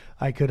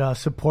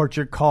support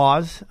your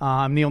cause.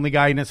 I'm the only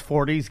guy in his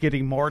 40s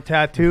getting more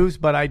tattoos,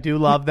 but I do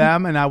love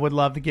them, and I would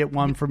love to get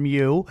one from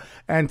you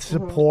and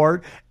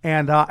support.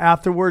 And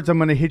afterwards, I'm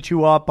going to hit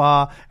you up,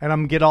 and I'm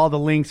going to get all the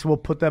links. We'll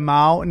put them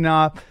out. And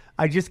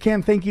I just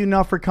can't thank you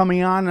enough for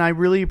coming on, and I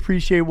really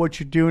appreciate what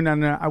you're doing,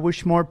 and I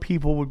wish more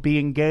people would be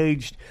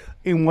engaged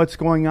in what's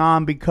going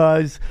on,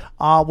 because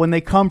when they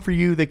come for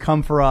you, they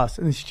come for us,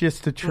 and it's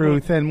just the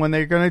truth. And when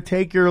they're going to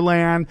take your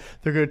land,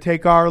 they're going to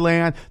take our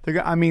land. They're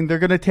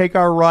going to take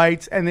our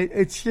rights, and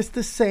it's just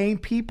the same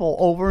people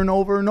over and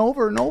over and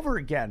over and over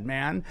again,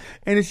 man.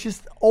 And it's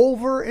just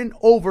over and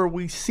over.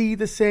 We see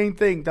the same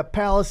thing: the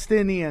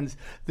Palestinians,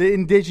 the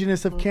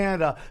indigenous of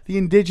Canada, the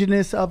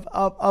indigenous of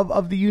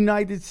the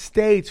United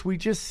States. We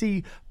just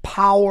see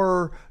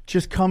power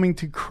just coming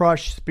to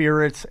crush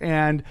spirits,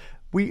 and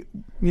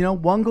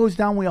one goes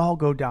down, we all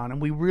go down,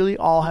 and we really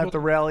all have to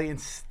rally and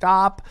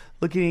stop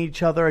looking at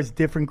each other as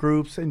different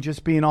groups and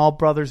just being all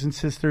brothers and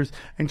sisters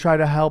and try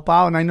to help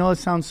out. And I know it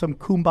sounds some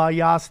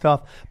kumbaya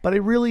stuff, but I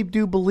really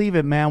do believe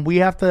it, man. We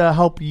have to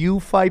help you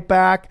fight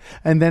back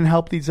and then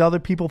help these other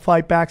people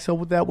fight back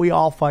so that we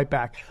all fight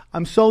back.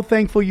 I'm so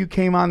thankful you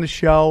came on the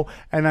show,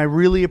 and I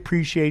really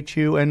appreciate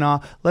you. And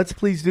let's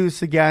please do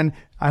this again.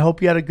 I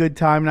hope you had a good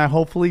time, and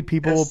hopefully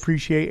people will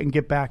appreciate and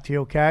get back to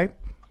you, okay?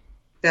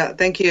 Yeah,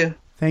 thank you.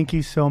 Thank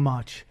you so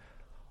much.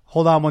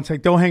 Hold on one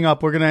sec. Don't hang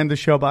up. We're going to end the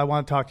show, but I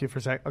want to talk to you for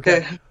a sec.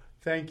 Okay.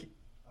 Thank you.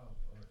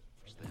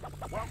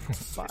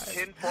 Bye.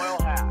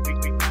 Tinfoil hat.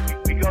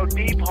 We go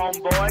deep,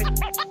 homeboy.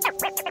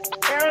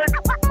 Aaron,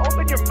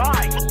 open your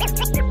mind.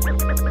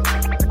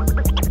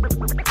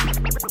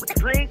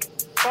 Drink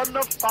from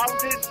the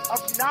fountain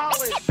of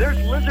knowledge. There's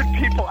lizard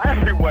people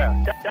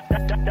everywhere.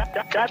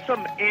 That's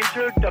some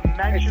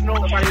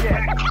interdimensional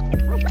shit.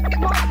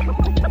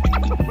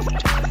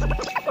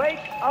 Wake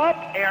up,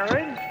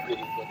 Aaron.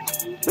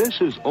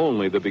 This is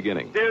only the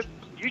beginning. Dude,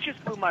 you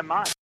just blew my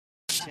mind.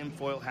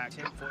 Tinfoil hat.